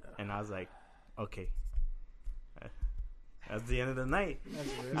 And I was like, okay. That's the end of the night.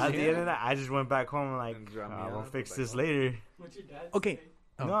 At the end of that, I just went back home like, we'll fix this later. What's your dad Okay. say?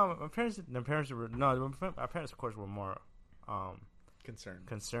 Oh. No, my parents our parents of course were more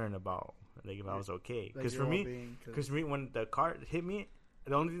concerned about like if I was okay. Because for me, when the car hit me,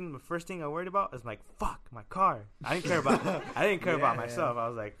 the first thing I worried about is like, fuck my car. I didn't care about myself. I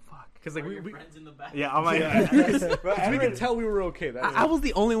was like, fuck. Because like Your we friends in the back. Yeah, I'm like, we could tell we were okay. I was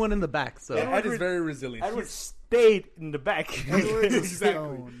the only one in the back, so Ed is very resilient. Edward stayed in the back. Exactly.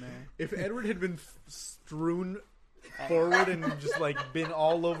 Stone, man. If Edward had been strewn forward and just like been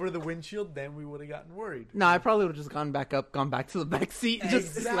all over the windshield, then we would have gotten worried. no, I probably would have just gone back to the back seat, and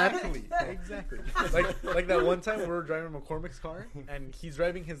just slept. Exactly. Like that one time we were driving McCormick's car, and he's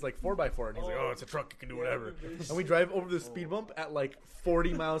driving his like 4x4, and he's like, "Oh, it's a truck, you can do whatever." And we drive over the speed bump at like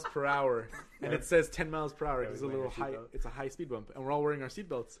 40 miles per hour, and it says 10 miles per hour. It's a little high. It's a high speed bump, and we're all wearing our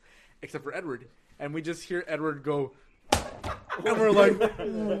seatbelts, except for Edward. And we just hear Edward go. And we're like,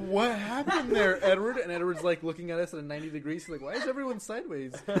 what happened there, Edward? And Edward's like looking at us at a 90 degrees. He's like, why is everyone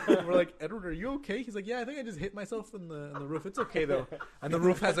sideways? And we're like, Edward, are you okay? He's like, yeah, I think I just hit myself in the roof. It's okay though. And the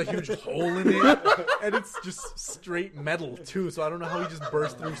roof has a huge hole in it, and it's just straight metal too. So I don't know how he just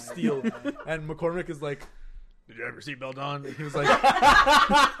burst through steel. And McCormick is like, did you have your seatbelt on? And he was like,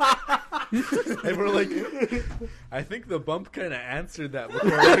 and we're like, I think the bump kind of answered that,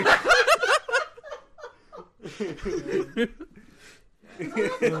 McCormick.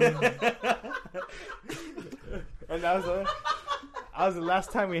 And that was the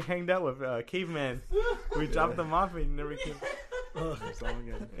last time we hanged out with Caveman. We dropped them off and never came.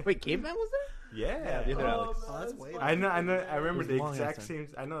 Wait, Caveman was there? Yeah, the other Alex. Oh, that's way I know. I remember It was the long exact ass same.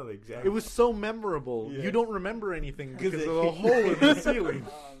 I know the exact. It was so memorable. Yeah. You don't remember anything because it of the hit hole in the ceiling.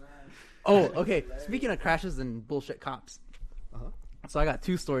 Oh man. Oh, okay. Speaking of crashes and bullshit cops, so I got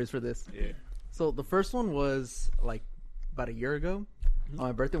two stories for this. Yeah. So the first one was like about a year ago on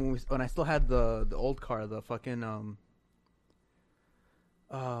my birthday when I still had the old car, the fucking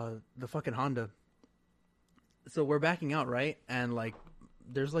Honda. So we're backing out, right? And like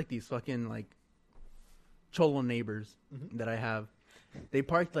there's like these fucking like cholo neighbors that I have. They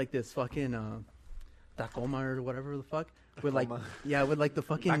parked like this fucking Tacoma or whatever the fuck with like with like the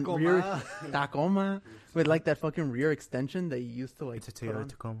fucking Tacoma. rear Tacoma with like that fucking rear extension that you used to like It's a put on. Toyota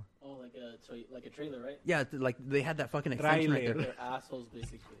Tacoma. Oh, like a trailer, right? Yeah, like they had that fucking extension right there. They're assholes,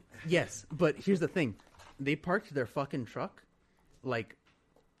 basically. Yes, but here's the thing. They parked their fucking truck like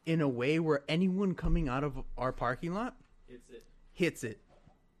in a way where anyone coming out of our parking lot It's it. hits it.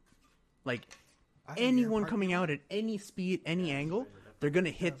 Like anyone coming out at any speed, any angle, they're going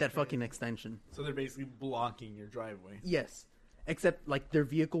to hit that fucking extension. So they're basically blocking your driveway. Yes. Except like their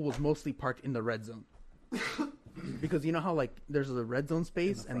vehicle was mostly parked in the red zone. Because you know how like there's a red zone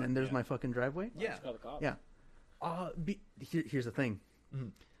space and then there's my fucking driveway? Yeah. Just call the cops. Yeah. Here's the thing.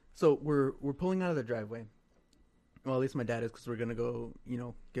 So we're pulling out of the driveway. Well, at least my dad is, because we're gonna go,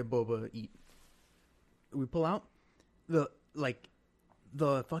 get boba, eat. We pull out. The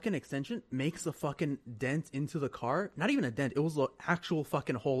fucking extension makes a fucking dent into the car. Not even a dent. It was an actual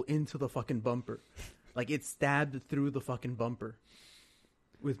fucking hole into the fucking bumper. Like it stabbed through the fucking bumper.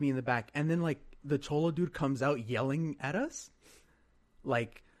 With me in the back, and then like the cholo dude comes out yelling at us,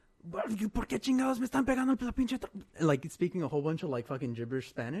 like. ¿Por qué chingados me están pegando la pinche like speaking a whole bunch of like fucking gibberish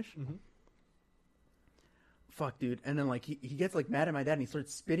Spanish. Fuck, dude. And then like he gets like mad at my dad and he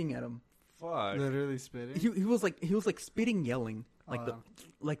starts spitting at him. Fuck. Literally spitting. He was like spitting, yelling like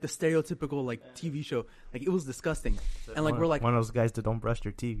the stereotypical like TV show. Like it was disgusting. And like we're like, one of those guys that don't brush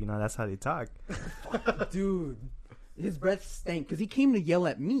their teeth. That's how they talk. dude, his breath stank because he came to yell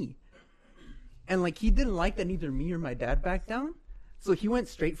at me, and like he didn't like that neither me or my dad backed down. So he went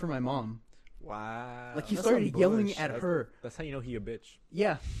straight for my mom. Wow. Like he That's started some yelling bullshit. at her. That's how you know he a bitch.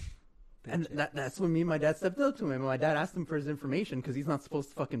 Yeah. And that's when me and my dad stepped up to him. My dad asked him for his information because he's not supposed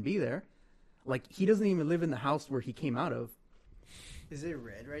to fucking be there. Like, he doesn't even live in the house where he came out of. Is it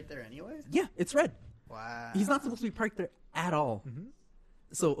red right there anyway? Yeah, it's red. Wow. He's not supposed to be parked there at all.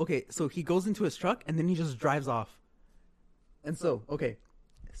 So, okay, so he goes into his truck and then he just drives off. And so, okay,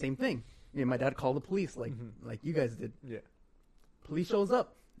 same thing. My dad called the police like you guys did. Yeah. Police shows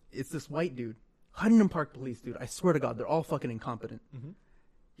up. It's this white dude. Huntington Park police, dude. I swear to God, they're all fucking incompetent.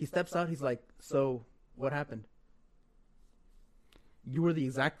 He steps out. He's like, so, what happened? You were the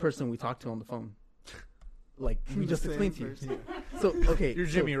exact person we talked to on the phone. Like, we just explained to you. So, okay. You're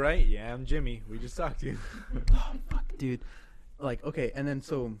Jimmy, right? Yeah, I'm Jimmy. We just talked to you. Fuck, dude. Like, okay, and then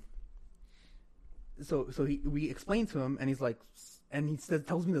so So we explained to him, and he's like, and he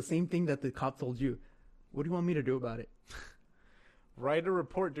tells me the same thing that the cop told you. What do you want me to do about it? Write a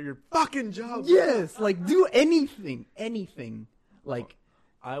report. Do your fucking job. Yes, like do anything. Like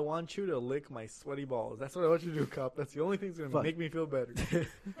I want you to lick my sweaty balls. That's what I want you to do, cop. That's the only thing that's gonna Fuck. make me feel better.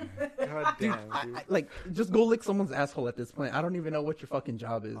 God damn, dude. like just go lick someone's asshole at this point. I don't even know what your fucking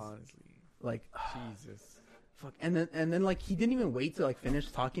job is. Honestly, Like Jesus. fuck. And then like he didn't even wait to like finish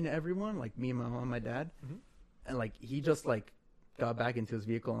talking to everyone, like me and my mom and my dad. Mhm. And like he just like got back into his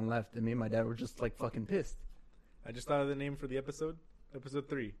vehicle and left, and me and my dad were just like fucking pissed. I just thought of the name for the episode. Episode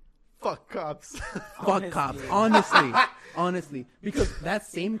 3. Fuck cops. Fuck cops, honestly, because that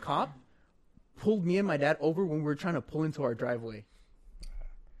same cop pulled me and my dad over when we were trying to pull into our driveway.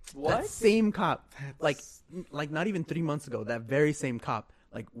 That same cop, like not even 3 months ago, that very same cop,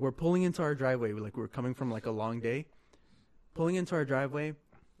 like we're pulling into our driveway, like we're coming from like a long day, pulling into our driveway,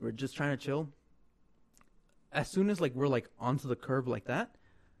 we're just trying to chill. As soon as like we're like onto the curb like that,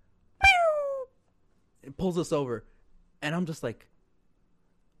 pew! It pulls us over, and I'm just like,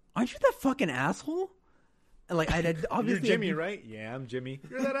 aren't you that fucking asshole? And like I obviously You're Jimmy, right? Yeah, I'm Jimmy.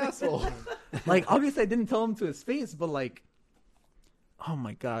 You're that asshole. like obviously I didn't tell him to his face, but like, oh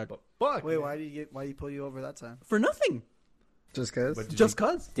my god, But fuck. Wait, why did he pull you over that time? for nothing, Just cause? But just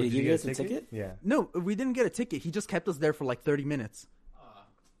cause. Did he give you guys a ticket? Yeah. No, we didn't get a ticket. He just kept us there for like 30 minutes.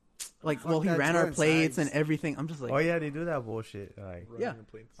 Like, Fuck well, he that, ran two our and plates sides. and everything. I'm just like, Oh yeah, they do that bullshit. Like, Running yeah. your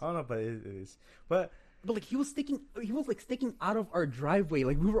plates. I don't know, but it is. But but like he was sticking out of our driveway.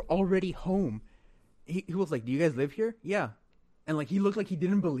 Like we were already home. He was like, "Do you guys live here?" Yeah, and like he looked like he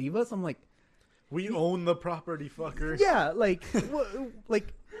didn't believe us. I'm like, We own the property, fucker. yeah, like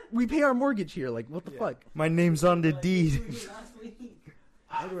like we pay our mortgage here. Like what the fuck? my name's on the deed.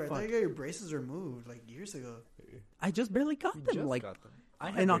 Edward, I thought you got your braces removed like years ago. I just barely got We them. just Like got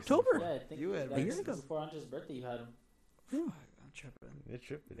them. in October. Yeah, I think You had that years was ago. before Andre's birthday. You had him. I'm tripping. They're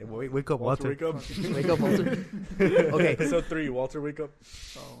tripping. Wake up, Walter, Walter. wake up. Wake up, Walter. Okay. Episode 3. Walter, wake up.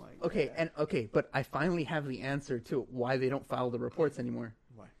 Oh my god. Okay, but I finally have the answer to why they don't file the reports anymore.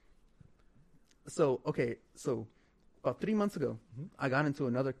 Why? So about 3 months ago, I got into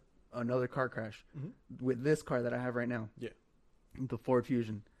another car crash with this car that I have right now. Yeah. The Ford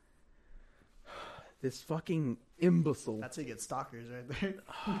Fusion. This fucking imbecile, That's how you get stalkers right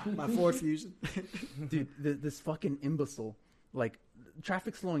there. My Ford Fusion. dude. This fucking imbecile. Like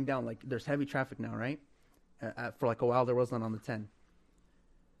traffic slowing down. Like there's heavy traffic now, right? For like a while there wasn't on the 10.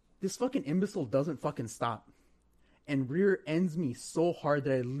 This fucking imbecile doesn't fucking stop, and rear ends me so hard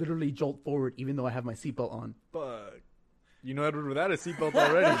that I literally jolt forward, even though I have my seatbelt on. Fuck. You know Edward without a seatbelt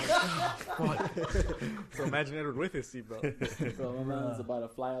already. So imagine Edward with his seatbelt. Bro, my man's about to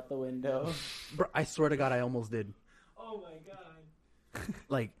fly out the window. Bro, I swear to God, I almost did. Oh my god.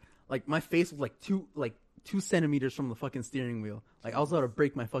 Like my face was like 2 centimeters from the fucking steering wheel. Like I was about to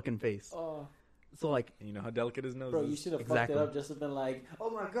break my fucking face. Oh, So like, And you know how delicate his nose bro, is. you should have Exactly. fucked it up just to been like, oh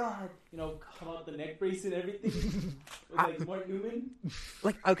my god, you know, come out the neck brace and everything. With like Mark Newman.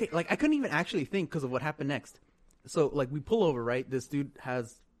 okay, like I couldn't even actually think because of what happened next. So like we pull over, right? This dude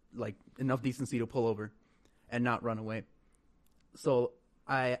has like enough decency to pull over and not run away. So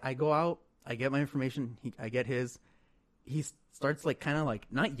I go out, I get my information, I get his. He starts like kind of like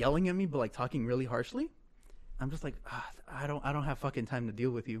not yelling at me, but like talking really harshly. I'm just like, I don't have fucking time to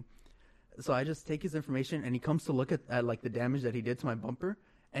deal with you. So I just take his information, and he comes to look at like the damage that he did to my bumper,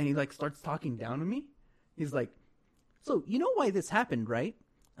 and he like starts talking down to me. He's like, so you know why this happened, right?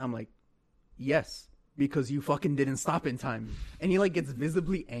 I'm like, yes, because you fucking didn't stop in time. And he like gets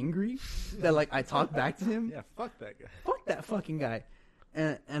visibly angry that like I talk back to him. Yeah, fuck that guy. Fuck that fucking guy.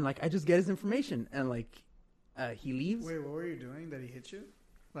 And like I just get his information, and like he leaves. Wait, what were you doing that he hit you?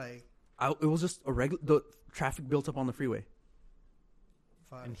 Like, It was just a regular. The traffic built up on the freeway.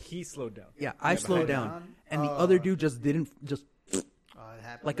 fuck. And he slowed down. Yeah, I but slowed how down, down? and the Oh. other dude just didn't just Oh, it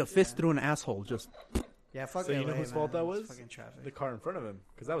happened. like a fist through an asshole. Just Yeah, fuck So that you know way, whose fault man. that It's was? Fucking traffic. The car in front of him.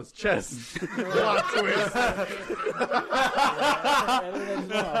 Because that was Chess. Plot twist.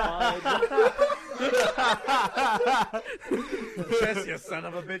 Chess, you son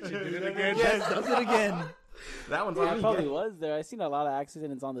of a bitch. You did it again. does it again. That one's I on probably was there. I seen a lot of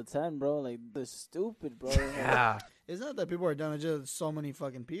accidents on the 10, bro. Like, they're stupid, bro. Yeah, It's not that people are dumb. It's just so many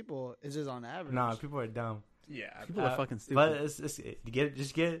fucking people. It's just on average. Nah, people are dumb. Yeah. people are fucking But stupid. you get it.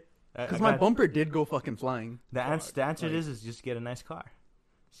 Just get it. Because my bumper did go fucking flying. The answer to this is just get a nice car.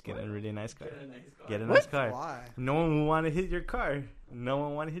 Just get a really nice car. Get a nice car. Why? No one will want to hit your car. No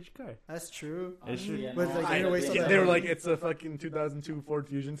one want to hit your car. That's true. It's true. Yeah, But, no, like, I either know way, they- something- They were like, it's a fucking 2002 Ford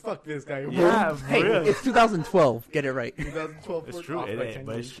Fusion. Fuck this guy. Yeah, for Hey, real. it's 2012. Get it right. 2012 It's Ford true. off by 10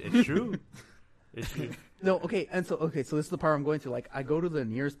 But years. it's true. No, okay, so this is the part I'm going to. Like, I go to the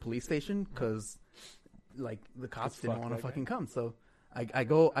nearest police station because, like, the cops didn't fuck want to that guy. fucking come. So I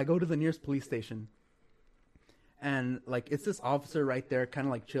go to the nearest police station, and like it's this officer right there, kind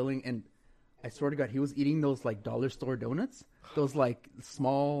of like chilling. And I swear to God, he was eating those like dollar store donuts, those like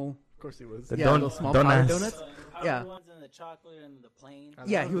small, Of course he was. The yeah, don- those small donuts. powdered donuts. Powdered Yeah. ones and the chocolate and the plain.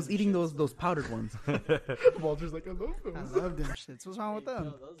 Yeah, he was eating those powdered ones. Walter's like, I love I those. love them shits. What's wrong with them?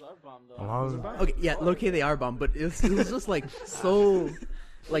 No, those are bomb though. Okay, yeah, low key they are bomb, but it was just like so,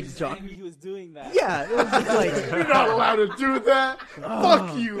 like He was doing that. Yeah, it was just like You're not allowed to do that.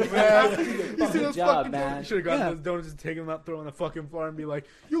 Fuck you, man. You see Fucking those job, fucking man. donuts? You should have gotten Yeah. those donuts and taken them out, throw them on the fucking floor, and be like,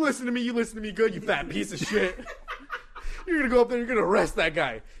 you listen to me good, you fat piece of shit. You're gonna go up there, you're gonna arrest that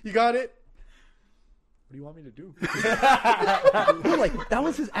guy. You got it? What do you want me to do? no, like that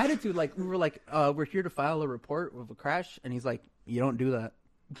was his attitude. Like we were like, we're here to file a report of a crash, and he's like, you don't do that.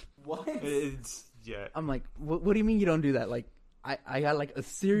 What? It's yeah. I'm like, what do you mean you don't do that? Like I got like a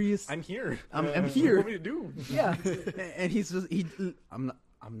serious. I'm here. I'm What do you here. want me to do? Yeah, and he's just I'm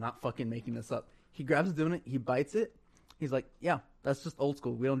not fucking making this up. He grabs the donut, he bites it. He's like, yeah, that's just old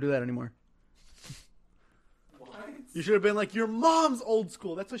school. We don't do that anymore. You should have been like, your mom's old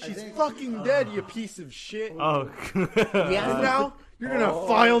school. That's why she's fucking dead, you piece of shit. Oh. Yeah. And now you're gonna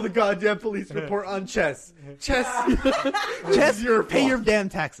file the goddamn police report on Chess. Chess, Chess, is your pay your fault. damn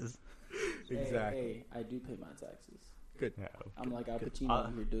taxes. Exactly. Hey, I do pay my taxes. Good. Yeah. I'm like Al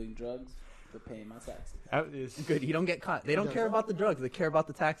Pacino here doing drugs, but paying my taxes. Good, you don't get caught. They don't care about the drugs. They care about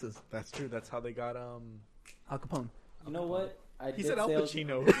the taxes. That's true. That's how they got Al Capone. You know what? I He did said Al sales-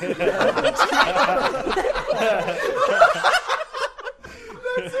 Pacino.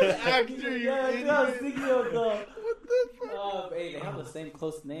 Actor, you Yeah, dude, I was idiot. thinking of the. What the fuck? Hey, they have the same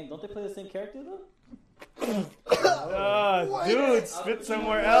close name. Don't they play the same character though? Dude, spit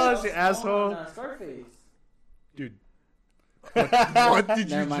somewhere else, you asshole. Scarface. Dude. What did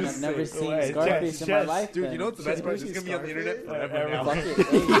you Never mind, just I've never say? seen Wait, Scarface in my Chess. life. Dude, then. you know what's the best part? This is gonna be on the internet forever now. Fuck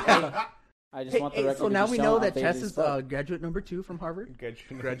it. Hey, I just want the record so to now be we shown know I'm that famous Chess as is fuck. graduate number 2 from Harvard.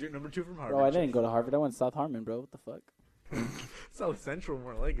 Graduate number 2 from Harvard. Bro, I didn't go to Harvard. I went to South Harmon, bro. What the fuck? South Central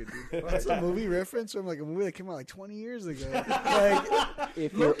more like it, dude. That's a movie reference from like a movie that came out like 20 years ago. Like,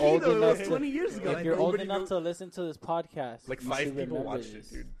 If you're old though, it enough was to, 20 years ago. if you're old Nobody enough knows- to listen to this podcast, Like you 5 should people remember watched this.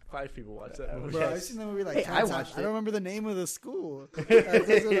 it, dude. 5 people watched that movie. bro, I've seen the movie like Hey, 10 I times. watched I it. don't remember the name of the school. How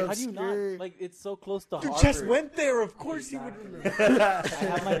do you not? Like, it's so close to Dude, Harvard. Chess went there. Of course he would remember. I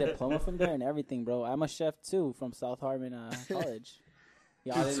have my diploma from there and everything, bro. I'm a chef too from South Harmon College.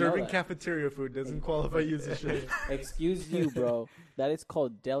 Y'all Dude, didn't know serving that. cafeteria food doesn't qualify you as a chef. Excuse you, bro. That is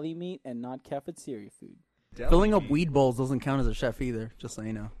called deli meat and not cafeteria food. Filling up weed bowls doesn't count as a chef either, just so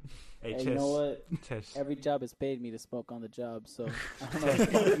you know. Hey, And you know what? Chess. Every job has paid me to smoke on the job, so I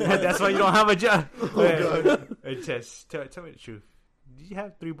don't know. That's why you don't have a job. God. Hey, Chess, tell me the truth. Did you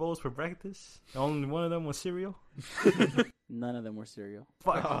have 3 bowls for breakfast? Only one of them was cereal? None of them were cereal.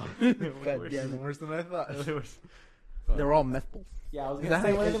 Fuck. God Worse. damn, worse than I thought. It was- They're all meth bowls. Yeah, I was Is gonna that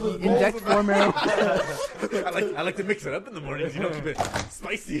say how one of you them was inject gold. formula? I like to mix it up in the mornings, you know, keep it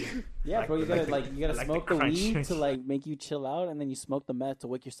spicy. Yeah, bro, you gotta I like the smoke the crunch. weed to like make you chill out, and then you smoke the meth to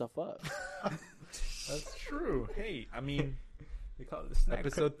wake yourself up. That's true. Hey, I mean, They call it the snack.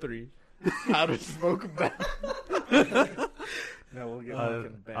 episode 3. How to smoke back. No, we'll get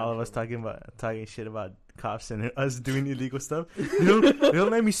fucking banned all of us from- talking shit about cops and us doing illegal stuff. They don't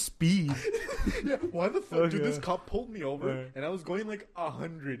let me speed. Yeah, why the fuck, dude? Okay. This cop pulled me over, Yeah. and I was going like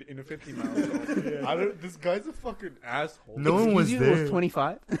 100 in a 50 miles. This guy's a fucking asshole. No one was Excuse you, it there. was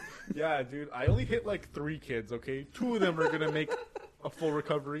 25. Yeah, dude. I only hit like 3 kids. Okay, 2 of them are gonna make a full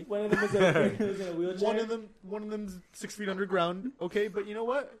recovery. One of them was in a wheelchair. One of them's 6 feet underground. Okay, but you know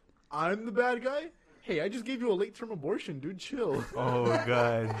what? I'm the bad guy. Hey, I just gave you a late term abortion, dude. Chill. Oh,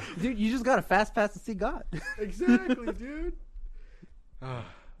 God. Dude, you just got a fast pass to see God. Exactly, dude.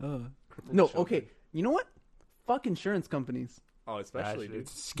 No, okay. You know what? Fuck insurance companies. Oh, especially, Actually, dude.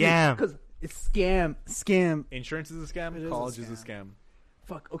 it's a scam. Because it's scam. Insurance is a scam. It is a College is a scam. scam.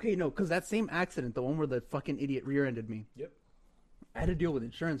 Fuck. Okay, no, because that same accident, the one where the fucking idiot rear-ended me, Yep. I had to deal with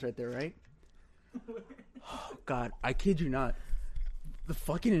insurance right there, right? Oh, God, I kid you not. The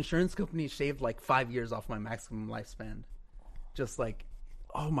fucking insurance company shaved like 5 years off my maximum lifespan. Just like,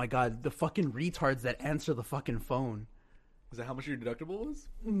 oh my God, the fucking retards that answer the fucking phone. Is that how much your deductible was?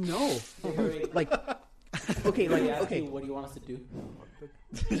 No. Like, okay, They like, ask okay. you, what do you want us to do?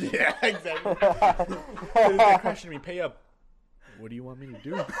 Yeah, exactly. If they crash me, pay up. What do you want me to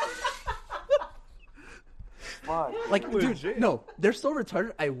do? Like, Legit. dude, no, they're so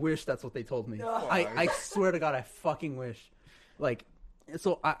retarded. I wish that's what they told me. I swear to God, I fucking wish. Like,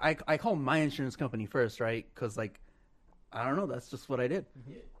 So I called my insurance company first, right? Because like, I don't know, that's just what I did.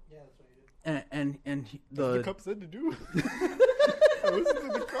 Yeah, that's what you did. And The the cop said to do. Listen to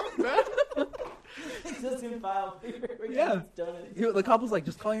the cop, man. Just in file paper. Yeah. Done. the cop was like,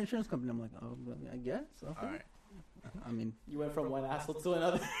 just call your insurance company. I'm like, oh, I guess. Okay. All right. I mean, You went from one asshole to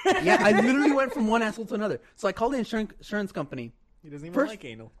another. yeah, I literally went from one asshole to another. So I called the insurance company. He doesn't even First- like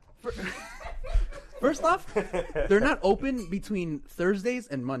anal. First off, they're not open between Thursdays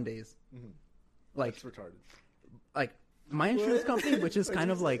and Mondays. Like, That's retarded. like my insurance company, which is kind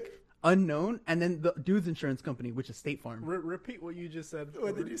of like unknown, and then the dude's insurance company, which is State Farm. Repeat what you just said.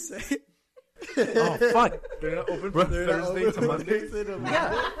 What did you say? Oh fuck! They're not open from Thursday to Monday.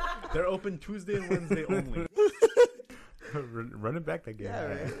 Yeah, They're open Tuesday and Wednesday only. Run it back again. Yeah,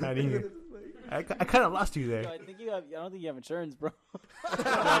 right. How do you? I kind of lost you Yo, there. I think you have. I don't think you have insurance, bro.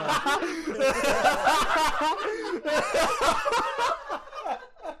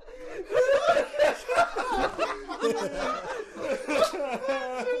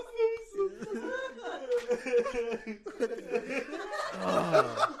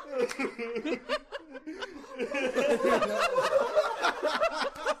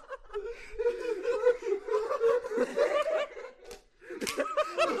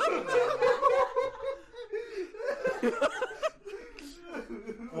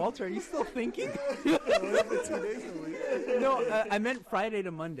 Walter, are you still thinking? 2 days a week. No, I meant Friday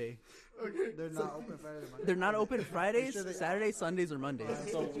to Monday. They're not open Friday to Monday. They're not open Fridays, sure they- Saturdays, Sundays, or Mondays.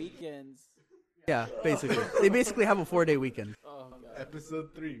 So weekends. Yeah, basically, they basically have a 4-day weekend. Oh god.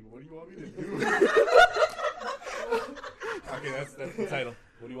 Episode 3. What do you want me to do? Okay, that's the title.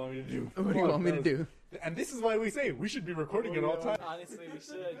 What do you want me to do? What do you want me to do? And this is why we say we should be recording at all times. Honestly, we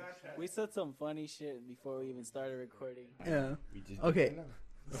should. We said some funny shit before we even started recording. Yeah. Okay.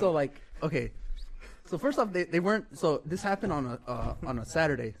 So like, okay. So first off, they weren't. So this happened on a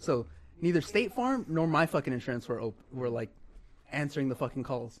Saturday. So neither State Farm nor my fucking insurance were like answering the fucking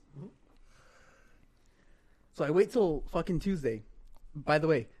calls. So I wait till fucking Tuesday. By the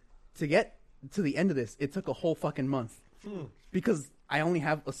way, to get to the end of this, it took a whole fucking month because I only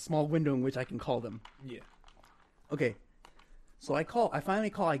have a small window in which I can call them. Yeah. Okay. So I finally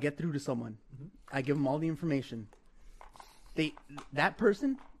call, I get through to someone. I give them all the information. That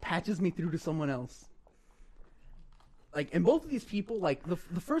person patches me through to someone else. Like, and both of these people, like, the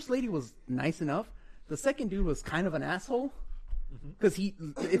first lady was nice enough. The second dude was kind of an asshole. Because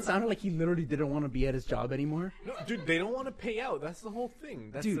it sounded like he literally didn't want to be at his job anymore. No, dude, they don't want to pay out. That's the whole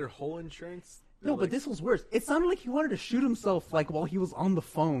thing. That's Dude. their whole insurance. No, but this was worse. It sounded like he wanted to shoot himself, like, while he was on the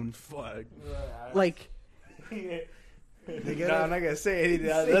phone. Fuck. Like, They No, get, I'm not gonna say anything.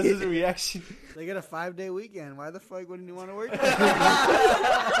 That's his reaction. they get a 5-day weekend. Why the fuck wouldn't you want to work?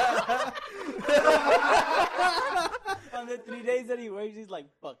 On the 3 days that he works, he's like,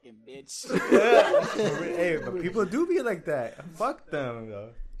 fucking bitch. Hey, but people do be like that. Fuck them, though.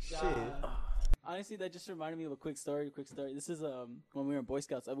 Shit. Honestly, that just reminded me of a quick story. This is when we were in Boy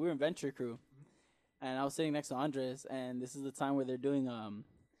Scouts. We were in Venture Crew, and I was sitting next to Andres, and this is the time where they're doing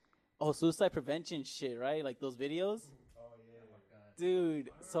suicide prevention shit, right? Like those videos. Dude,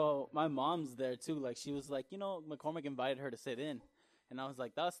 so my mom's there too. Like, she was like, McCormick invited her to sit in. And I was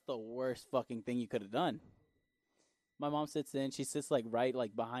like, that's the worst fucking thing you could have done. My mom sits in. She sits, like, right,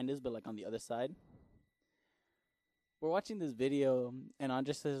 like, behind us, but, like, on the other side. We're watching this video, and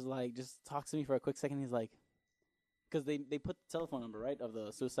Andres is like, just talks to me for a quick second. He's like, because they put the telephone number, right, of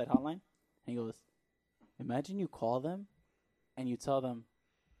the suicide hotline. And he goes, imagine you call them, and you tell them,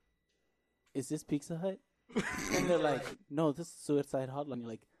 is this Pizza Hut? And they're like, no, this is suicide hotline. You're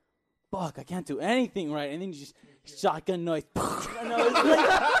like, fuck, I can't do anything right. And then you just shotgun noise. And I was like,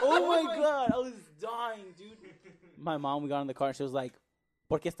 oh my god, I was dying, dude. My mom, we got in the car and she was like,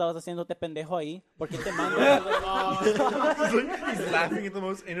 ¿por qué estabas haciéndote pendejo ahí? ¿Por qué te mando? I was like, oh. He's laughing at the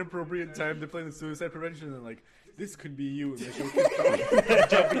most inappropriate time to play the suicide prevention and like, this could be you. And then she'll keep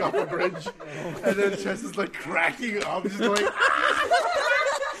jumping off a bridge. And then Chess is like cracking up, just going,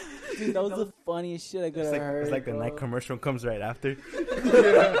 Dude, that was the funniest shit I could have heard. It's like the bro. night commercial comes right after.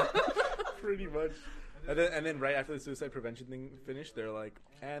 yeah, pretty much. And then right after the suicide prevention thing finished, they're like,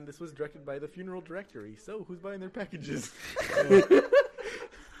 and this was directed by the funeral directory. So who's buying their packages?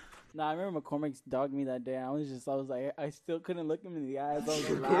 Nah, I remember McCormick dogged me that day. I was like, I still couldn't look him in the eyes. I was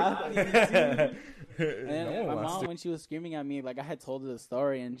laughing. And then my mom, when she was screaming at me, like, I had told her the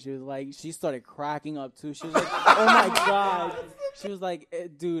story, and she was like, she started cracking up too. She was like, oh my god. She was like,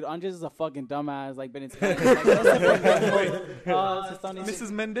 dude, Andres is a fucking dumbass. Like, but it's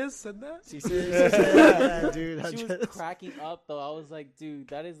Mrs. Mendez said that? She seriously. Yeah, dude. I She was just- cracking up though. I was like, dude,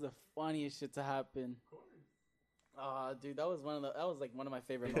 that is the funniest shit to happen. Dude, that was like one of my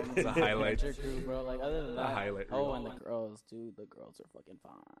favorite moments. It's a of highlight. Adventure Crew, bro. Like other than A that, highlight oh, reel. and the girls, dude, the girls are fucking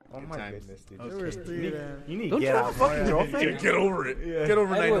fine. Oh Good my times. goodness, dude. There was three of them. You need to Don't get you have out a fucking more. girlfriend? Get over it. Yeah. Get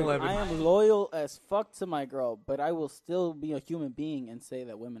over Edward, 9/11. I am loyal as fuck to my girl, but I will still be a human being and say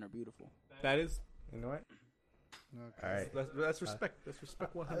that women are beautiful. That is. You know what? Okay. All right. That's respect. That's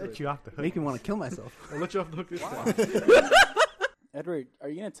respect. I'll 100. let you off the hook. Make me want to kill myself. I'll let you off the hook this time. Edward, are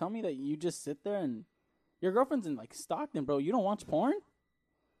you gonna tell me that you just sit there and your girlfriend's in like Stockton, bro? You don't watch porn?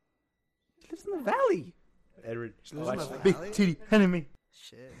 She lives in the valley. Edward, lives watch in the Big valley? Titty Enemy.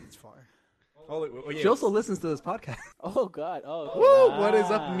 Shit, it's far. Oh, yeah. She also listens to this podcast. Oh God! Oh, Woo! What is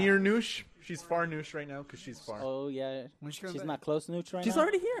up ah. near Noosh? She's far Noosh right now because she's far. Oh yeah, When she comes she's back? not close to Nooch right She's now.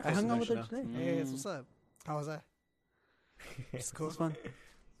 already here. I Close hung to out with her Notion today. Mm. Hey, what's up? How was that? It's It cool. was fun.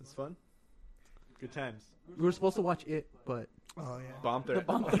 It's fun. Good times. We were supposed to watch it, but Oh yeah. Bomb threat.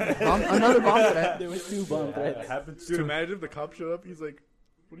 another bomb threat. There was two bomb threats. happens Dude, imagine if the cop showed up. He's like,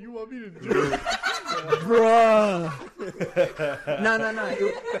 "What do you want me to do?" Bruh.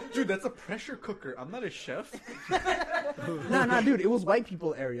 No. Dude, that's a pressure cooker. I'm not a chef. No, dude. It was white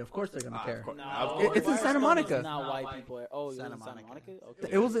people area. Of course they're gonna care. No, It's in Santa Monica. Not white people. Oh, it was Santa in Santa Monica. Monica. Okay.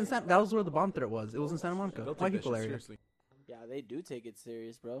 It was in that was where the bomb threat was. It was in Santa Monica. They'll take White that people shit area. seriously. Yeah, they do take it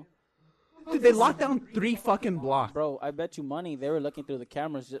serious, bro. Dude, they locked down 3 fucking blocks. Bro, I bet you money they were looking through the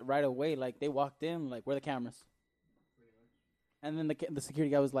cameras right away. Like they walked in, like where are the cameras? And then the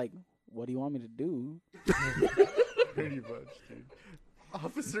security guy was like, "What do you want me to do?" Pretty much, dude.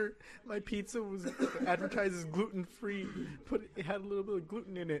 Officer, my pizza was advertised as gluten free. It had a little bit of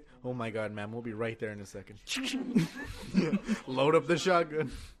gluten in it. Oh my god, ma'am, we'll be right there in a second. Load up the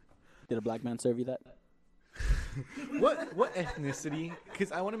shotgun. Did a black man serve you that? What ethnicity?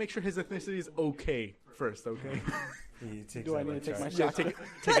 Because I want to make sure his ethnicity is okay first. Okay. Do I need to take my Yeah, shot?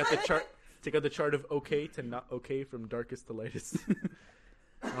 take out the chart. Take out the chart of okay to not okay from darkest to lightest.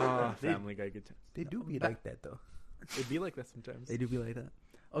 Family Guy good times. They do be like that though. It'd be like that sometimes. They do be like that.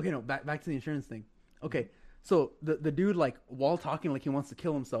 Okay, no, back to the insurance thing. Okay, so the dude, like, while talking like he wants to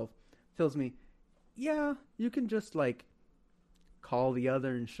kill himself, tells me, yeah, you can just, like, call the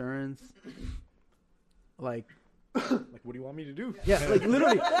other insurance. Like, Like, what do you want me to do? yeah, like,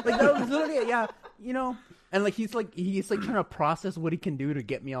 literally. Like, that was literally it, yeah, you know. And, like, he's trying to process what he can do to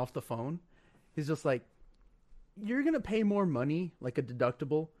get me off the phone. He's just like, you're going to pay more money, like a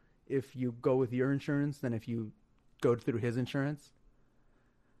deductible, if you go with your insurance than if you go through his insurance.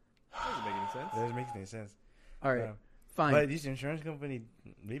 Doesn't make any sense. That doesn't make any sense. All right, Yeah. fine. But these insurance company,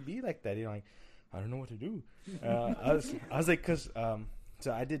 they be like that. You know, like, I don't know what to do. I was like, cause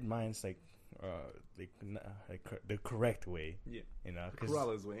so I did mine's like the correct way. Yeah. You know, cause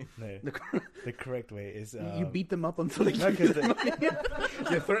Corrales way. the correct way is you beat them up until they no, give you 'cause the money.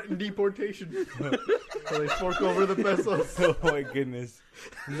 You threaten deportation. So they fork over the pesos. oh my goodness,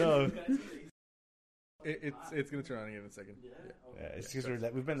 no. It's gonna turn on again in a second. Yeah. Yeah, it's because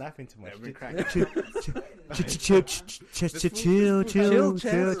we've been laughing too much. We've been cracking.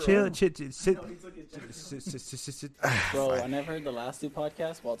 Bro, I never heard the last two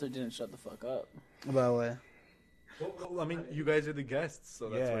podcasts. Walter didn't shut the fuck up. About what? Well, I mean, you guys are the guests, so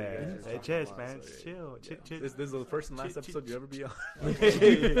that's why you guys Yeah, are hey, talking cheers, a lot, man. so, Chill, yeah. chill. This is the first and last episode you ever be on.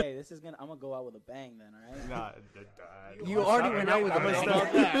 Hey, this is gonna. I'm gonna go out with a bang then. All right. Nah, You already went out with I'm a gonna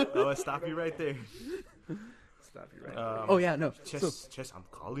bang. stop. I'm gonna stop you right there. Stop you right Oh yeah, no. Chess, I'm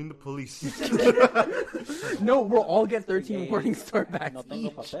calling the police. No, we'll all get 13 Hey, recording star backs No tengo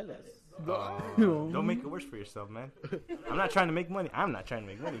each. papeles. Don't make it worse for yourself, man. I'm not trying to make money. I'm not trying to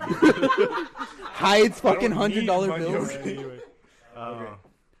make money. Hides fucking I don't need $100 money bills. already. Anyway,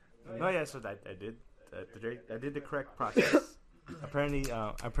 no, yeah. So I did the correct process.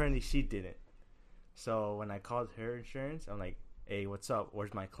 Apparently she didn't. So when I called her insurance, I'm like, "Hey, what's up?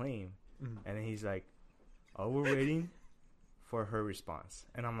 Where's my claim?" And then he's like, "Oh, we're waiting for her response."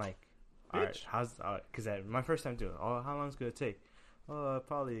 And I'm like, "All right, how's?" Because my first time doing it. Oh, how long is it gonna take?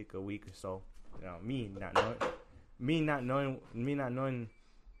 Probably like a week or so. You know, me not knowing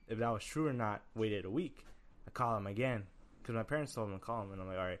if that was true or not. Waited a week. I call him again because my parents told me to call him, and I'm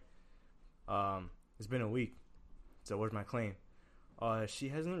like, "All right, it's been a week. So where's my claim?" She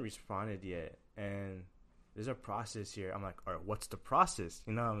hasn't responded yet, and there's a process here. I'm like, "All right, what's the process?"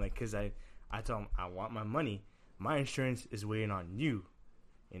 You know, I'm like, because I told him I want my money. My insurance is waiting on you,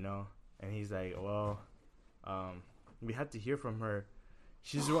 you know. And he's like, "Well, we had to hear from her.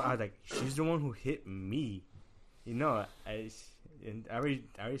 She's the one." I was like, "She's the one who hit me," you know. I already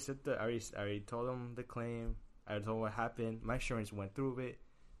said I already told them the claim. I told them what happened. My insurance went through it.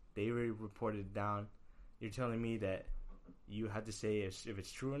 They already reported it down. You're telling me that you have to say if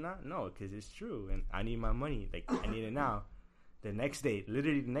it's true or not. No, because it's true, and I need my money. Like I need it now. The next day,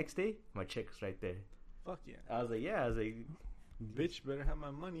 literally the next day, my check was right there. Fuck yeah. I was like, yeah. I was like, Bitch better have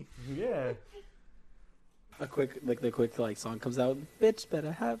my money. yeah. The quick like song comes out. Bitch,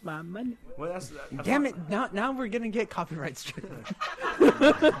 better have my money. Well, that's Damn it! Now we're gonna get copyright straight.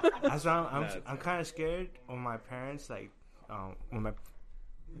 That's why I'm kind of scared when my parents like when my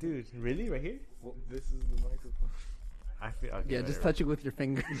dude really right here. Well, this is the microphone. I feel okay, Yeah, just whatever. touch it with your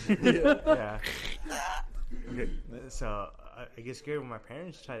finger. Yeah. Okay. So I get scared when my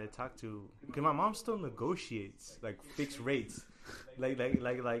parents try to talk to, because my mom still negotiates like fixed rates, like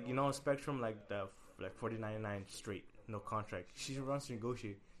you know Spectrum, like the like $40.99 straight, no contract. She runs to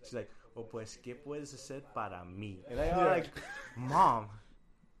negotiate. She's like, "Oh pues qué puedes hacer para mí?" And I'm like, "Mom,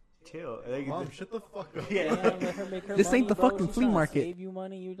 chill." Like, Mom, shut the fuck up. yeah. Let her make her This money, ain't the bro. fucking She's flea trying to market. Save you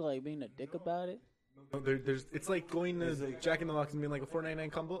money. You like being a dick about it. No, there's it's like going to Jack in the Box and being like a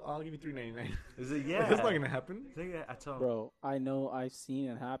 $4.99 combo. I'll give you $3.99. Is it yeah? That's not gonna happen. It's like, I tell 'em, Bro, I know I've seen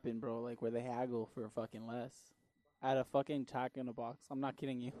it happen, bro. Like where they haggle for fucking less at a fucking Jack in the Box. I'm not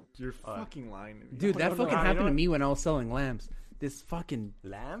kidding you. You're fucking lying to me. Dude, that no, fucking no. happened You know to me when I was selling lamps. This fucking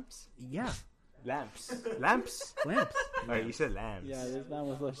lamps, yeah, lamps. lamps. Alright, you said lambs. Yeah, this man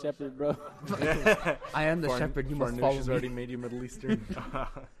was a shepherd, bro. I am the Farn- shepherd. You must follow Farnoosh has me. already made you Middle Eastern.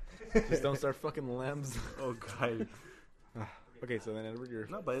 Just don't start fucking lambs. Oh god. Okay, so then Edward, you're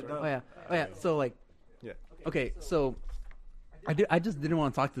No, but it Oh don't. yeah. So like, yeah. okay, so I just didn't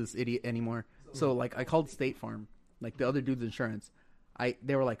want to talk to this idiot anymore. So like, I called State Farm, like the other dude's insurance.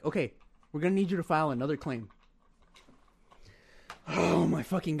 They were like, okay, we're gonna need you to file another claim. Oh my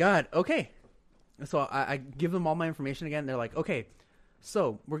fucking god. Okay. So I give them all my information again. They're like, okay,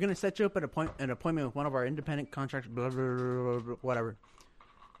 so we're gonna set you up at an appointment with one of our independent contractors. Blah, blah, blah, blah, blah, whatever.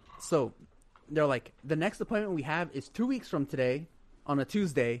 So they're like, the next appointment we have is 2 weeks from today, on a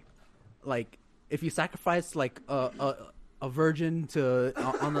Tuesday. Like, if you sacrifice like a virgin to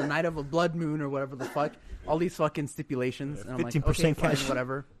on the night of a blood moon or whatever the fuck, all these fucking stipulations. And I'm like, 15% okay, fine, cash.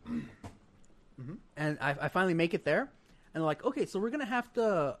 whatever. And I finally make it there. And they're like, okay, so we're gonna have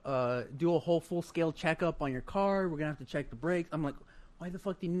to do a whole full scale checkup on your car. We're gonna have to check the brakes. I'm like, why the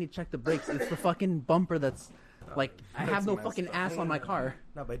fuck do you need to check the brakes? It's the fucking bumper that's like, I have no fucking ass on my car.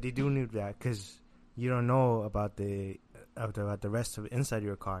 No, but they do need that because you don't know about the rest of inside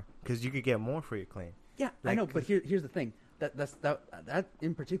your car, because you could get more for your claim. Yeah, I Like- know, but here's the thing. That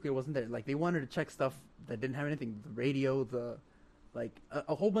in particular wasn't there. Like, they wanted to check stuff that didn't have anything. The radio,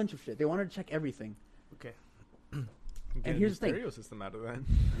 a whole bunch of shit. They wanted to check everything. Okay. Get here's a the thing. stereo system out of that.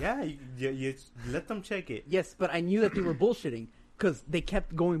 Yeah, you let them check it. Yes, but I knew that they were bullshitting because they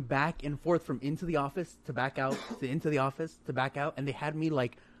kept going back and forth from into the office to back out to into the office to back out, and they had me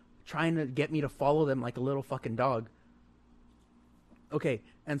like trying to get me to follow them like a little fucking dog. Okay,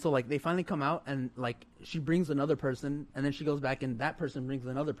 and so like they finally come out and like she brings another person, and then she goes back and that person brings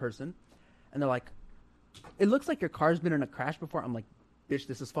another person, and they're like, "It looks like your car's been in a crash before." I'm like, "Bitch,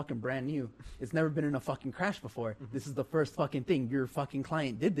 this is fucking brand new. It's never been in a fucking crash before. This is the first fucking thing. Your fucking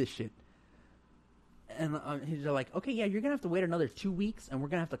client did this shit." And they're like, "Okay, yeah, you're gonna have to wait another 2 weeks, and we're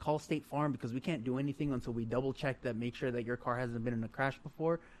gonna have to call State Farm because we can't do anything until we double check that, make sure that your car hasn't been in a crash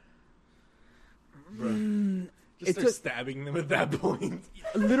before." Just It start took- stabbing them at that point.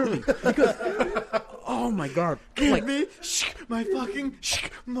 Literally, because oh my god, like me my fucking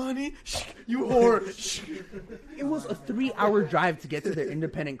money, you whore. it was a 3-hour drive to get to their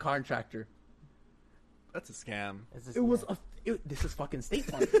independent contractor. That's a scam. It was this is fucking State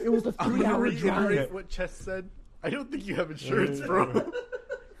Farm. It was a I'm gonna 3-hour reiterate drive. what Chess said. I don't think you have insurance, bro.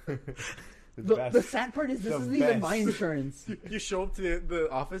 The sad part is this isn't even my insurance. You show up to the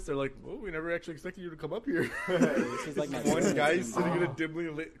office, they're like, "Oh, we never actually expected you to come up here." This is like my One pyramid guy scheme. sitting in a dimly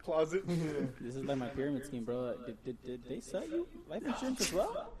lit closet. This is like my pyramid scheme, bro. Did they sell you life insurance as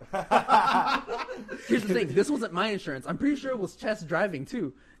well? Here's the thing: this wasn't my insurance. I'm pretty sure it was Chess driving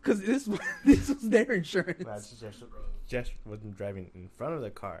too, because this was their insurance. Jess wasn't driving in front of the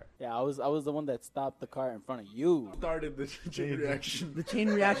car. Yeah, I was the one that stopped the car in front of you. Started the chain reaction. The chain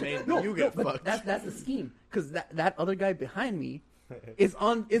reaction. Made No, you get but fucked. that's the scheme. Because that other guy behind me is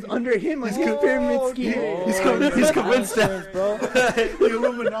under him like a pyramid scheme. Oh, He's convinced that. insurance, bro. The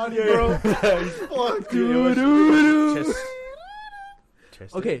Illuminati, bro. Fuck, Chess.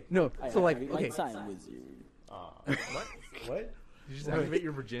 Chess. Okay, no. So like, I okay, time wizard. What? You just activate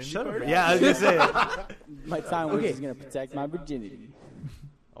your virginity Shut card? up. Yeah, I was gonna say. My time Okay. wizard is gonna protect my virginity.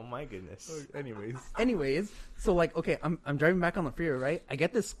 Oh my goodness. Anyways, so like, okay, I'm driving back on the freeway, right? I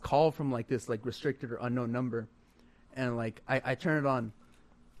get this call from like this like restricted or unknown number, and like I turn it on.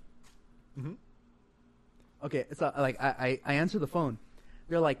 Okay, it's like I answer the phone.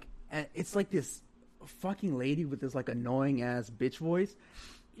 They're like, it's like this fucking lady with this like annoying ass bitch voice.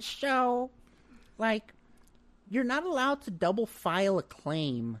 So, like, you're not allowed to double file a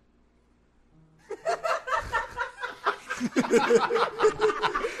claim.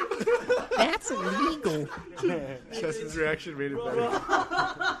 That's illegal. Chess's reaction made it better.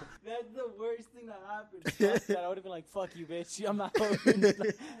 That's the worst thing that happened. Fuck that. I would have been like, "Fuck you, bitch. I'm not."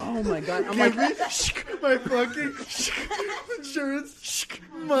 Oh my god! I'm like, my fucking insurance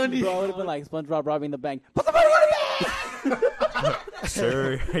money. Bro, I would have been like SpongeBob robbing the bank. Put the money in the bank.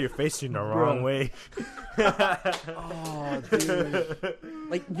 Sir, you're facing the wrong way. oh, dude.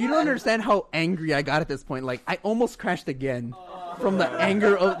 Like, you don't understand how angry I got at this point. Like, I almost crashed again from the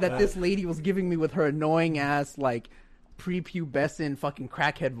anger that this lady was giving me with her annoying ass, like, prepubescent fucking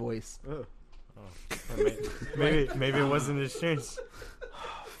crackhead voice. Maybe it wasn't insurance.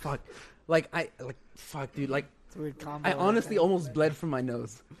 Fuck. Fuck, dude. Like, It's a weird combo. I honestly almost bled from my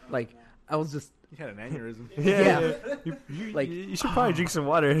nose. Like, I was just. You had an aneurysm. Yeah. You should probably drink some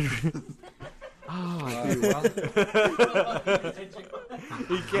water. Oh, dude. Well,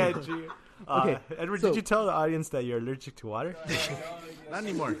 You can't drink. Okay, Edward, so- did you tell the audience that you're allergic to water? Not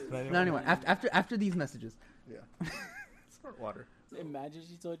anymore. not anymore. After these messages. Smart water. Imagine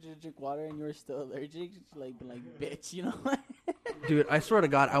she told you to drink water and you were still allergic. Like, bitch, you know? Dude, I swear to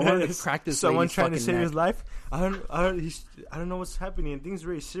God, I wanted to crack this Someone lady's trying to fucking save neck. his life. I don't know what's happening. And things are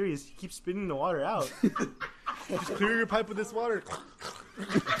very serious. He keeps spitting the water out. Just clear your pipe with this water.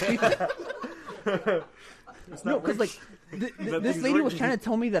 No, because like this Nothing's lady was working. trying to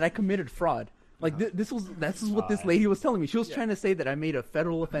tell me that I committed fraud. Like this is what this lady was telling me. She was trying to say that I made a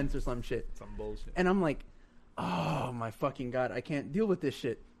federal offense or some shit. Some bullshit. And I'm like, oh my fucking God, I can't deal with this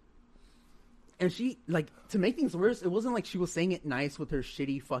shit. And she, like, to make things worse, it wasn't like she was saying it nice with her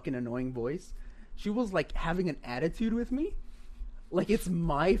shitty fucking annoying voice. She was like having an attitude with me. Like it's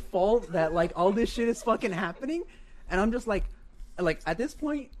my fault that like all this shit is fucking happening. And I'm just like at this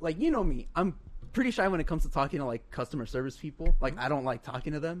point, like, you know me, I'm pretty shy when it comes to talking to like customer service people. Like I don't like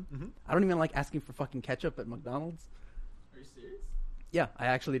talking to them. I don't even like asking for fucking ketchup at McDonald's. Are you serious? Yeah, I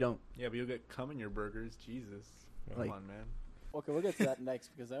actually don't. Yeah, but you'll get cum in your burgers. Jesus. Come Like- on, man. Okay, we'll get to that next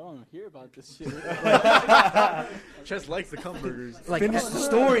because I want to hear about this shit. Chess likes the cum burgers. Like Finish the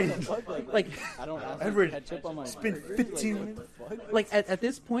story. like I don't ask Edward, for ketchup on my spend burgers. 15 like, minutes. what the fuck? like at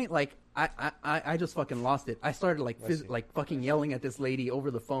this point, like I just fucking lost it. I started like like fucking yelling at this lady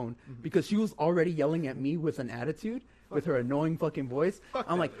over the phone because she was already yelling at me with an attitude, with her annoying fucking voice.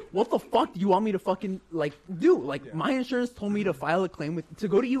 I'm like, what the fuck do you want me to fucking like do? Like my insurance told me to file a claim to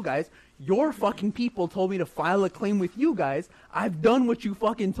go to you guys. Your fucking people told me to file a claim with you guys. I've done what you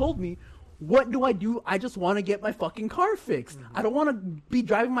fucking told me. What do? I just want to get my fucking car fixed. I don't want to be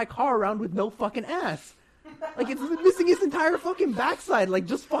driving my car around with no fucking ass. Like it's missing its entire fucking backside. Like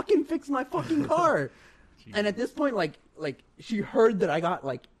just fucking fix my fucking car. And at this point, like she heard that I got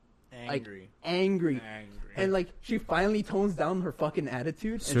like Angry. angry, Angry. and like she finally tones down her fucking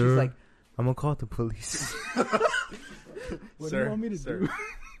attitude, and Sir, she's like, I'm gonna call the police. "What do you want me to do?"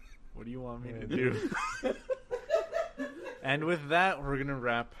 What do you want me to do? And with that, we're gonna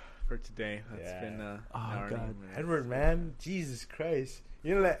wrap for today. That's been an hour and 8 minutes. Edward, man, Jesus Christ!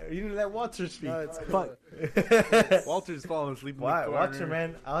 You didn't let Walter speak. No, it's Fuck. Walter's falling asleep. In Why, the Walter, corner.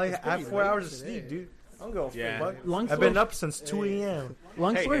 man? I have 4 hours of sleep, dude. I'm going. Yeah. Fuck. Long I've story, been up since 2 a.m.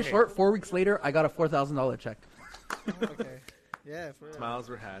 long Hey, story hey, hey. short, 4 weeks later, I got a $4,000 check. Okay. Yeah, for real. Smiles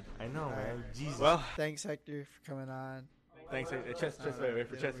were had. I know, man. Jesus. Well, Thanks, Hector, for coming on. thanks. Chess, wait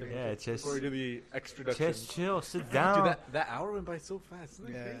for Chess. Yeah, Chess. Before we do the extra Just chill. Sit Dude, down. that hour went by so fast.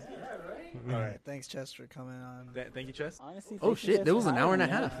 Isn't that Yeah. crazy? All right. Thanks, Chess, for coming on. Thank you, Chess. Honestly, Oh, thank you shit, guys there for was an having hour and a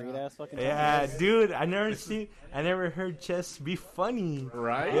me, man. half. Great ass fucking Yeah, time. dude. I never heard Chess be funny.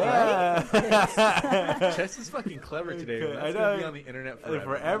 Right? Yeah. Chess is fucking clever today. Man. I That's know. gonna be on the internet forever.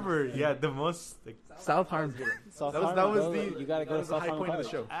 Forever. Yeah, the most. Like, South Harm. South That was Harlem, the bro. You gotta that go to was the South high Harlem point of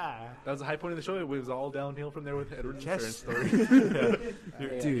the College. show. That was the high point of the show. It was all downhill from there with Edward's Chess. insurance story.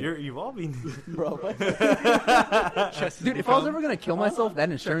 Dude, you're evolving. Bro, what? Chess Dude, if I was ever gonna kill myself,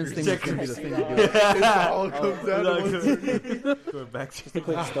 that insurance thing was gonna be the thing to do. it all comes down to one Going back to Just a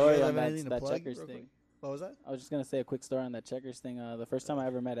quick story you on have anything to that plug checkers real quick? thing. What was that? I was just gonna say a quick story on that checkers thing. The first time I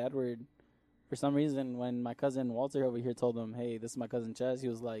ever met Edward, for some reason, when my cousin Walter over here told him, "Hey, this is my cousin Chess," he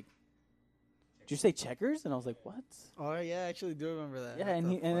was like, "Did you say checkers?" And I was like, "What?" Oh, yeah, I actually do remember that. Yeah, What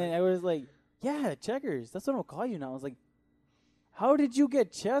and the then fuck? I was like, "Yeah, checkers. That's what I'll call you now." I was like, "How did you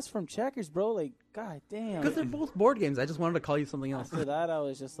get chess from checkers, bro? Like, god damn." Because they're both board games. I just wanted to call you something else. After that, I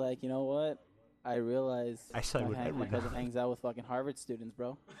was just like, you know what? I realized I side with my Edward cousin now. hangs out with fucking Harvard students,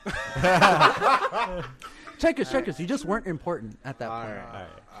 bro. Check us. You just weren't important at that All point. right.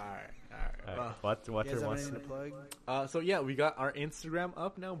 All right. Watcher You guys have wants anything to plug? So yeah, we got our Instagram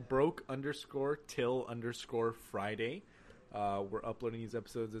up now, broke_till_Friday. We're uploading these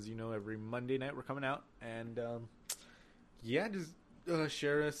episodes, as you know, every Monday night. We're coming out, and yeah, just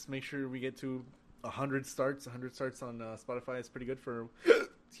share us. Make sure we get to 100 starts. 100 starts on Spotify is pretty good for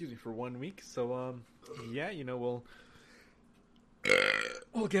for 1 week. So yeah,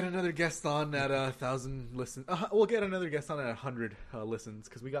 we'll get another guest on at 1,000 listens. We'll get another guest on at 100 listens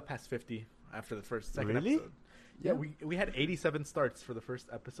because we got past 50 after the second Really? episode. Yeah, we had 87 starts for the first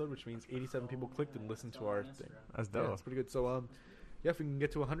episode, which means 87 people clicked and listened to our thing. That's Yeah, dope. that's pretty good. So yeah, if we can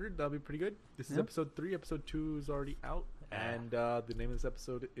get to 100, that'll be pretty good. This is Yep. episode 3. Episode 2 is already out, and the name of this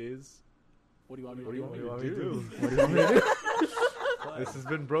episode is. What do you want me What to do you do? want What me do to you do? want me to What do you want me to do? This has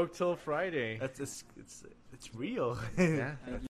been Broke Till Friday. It's real. Yeah.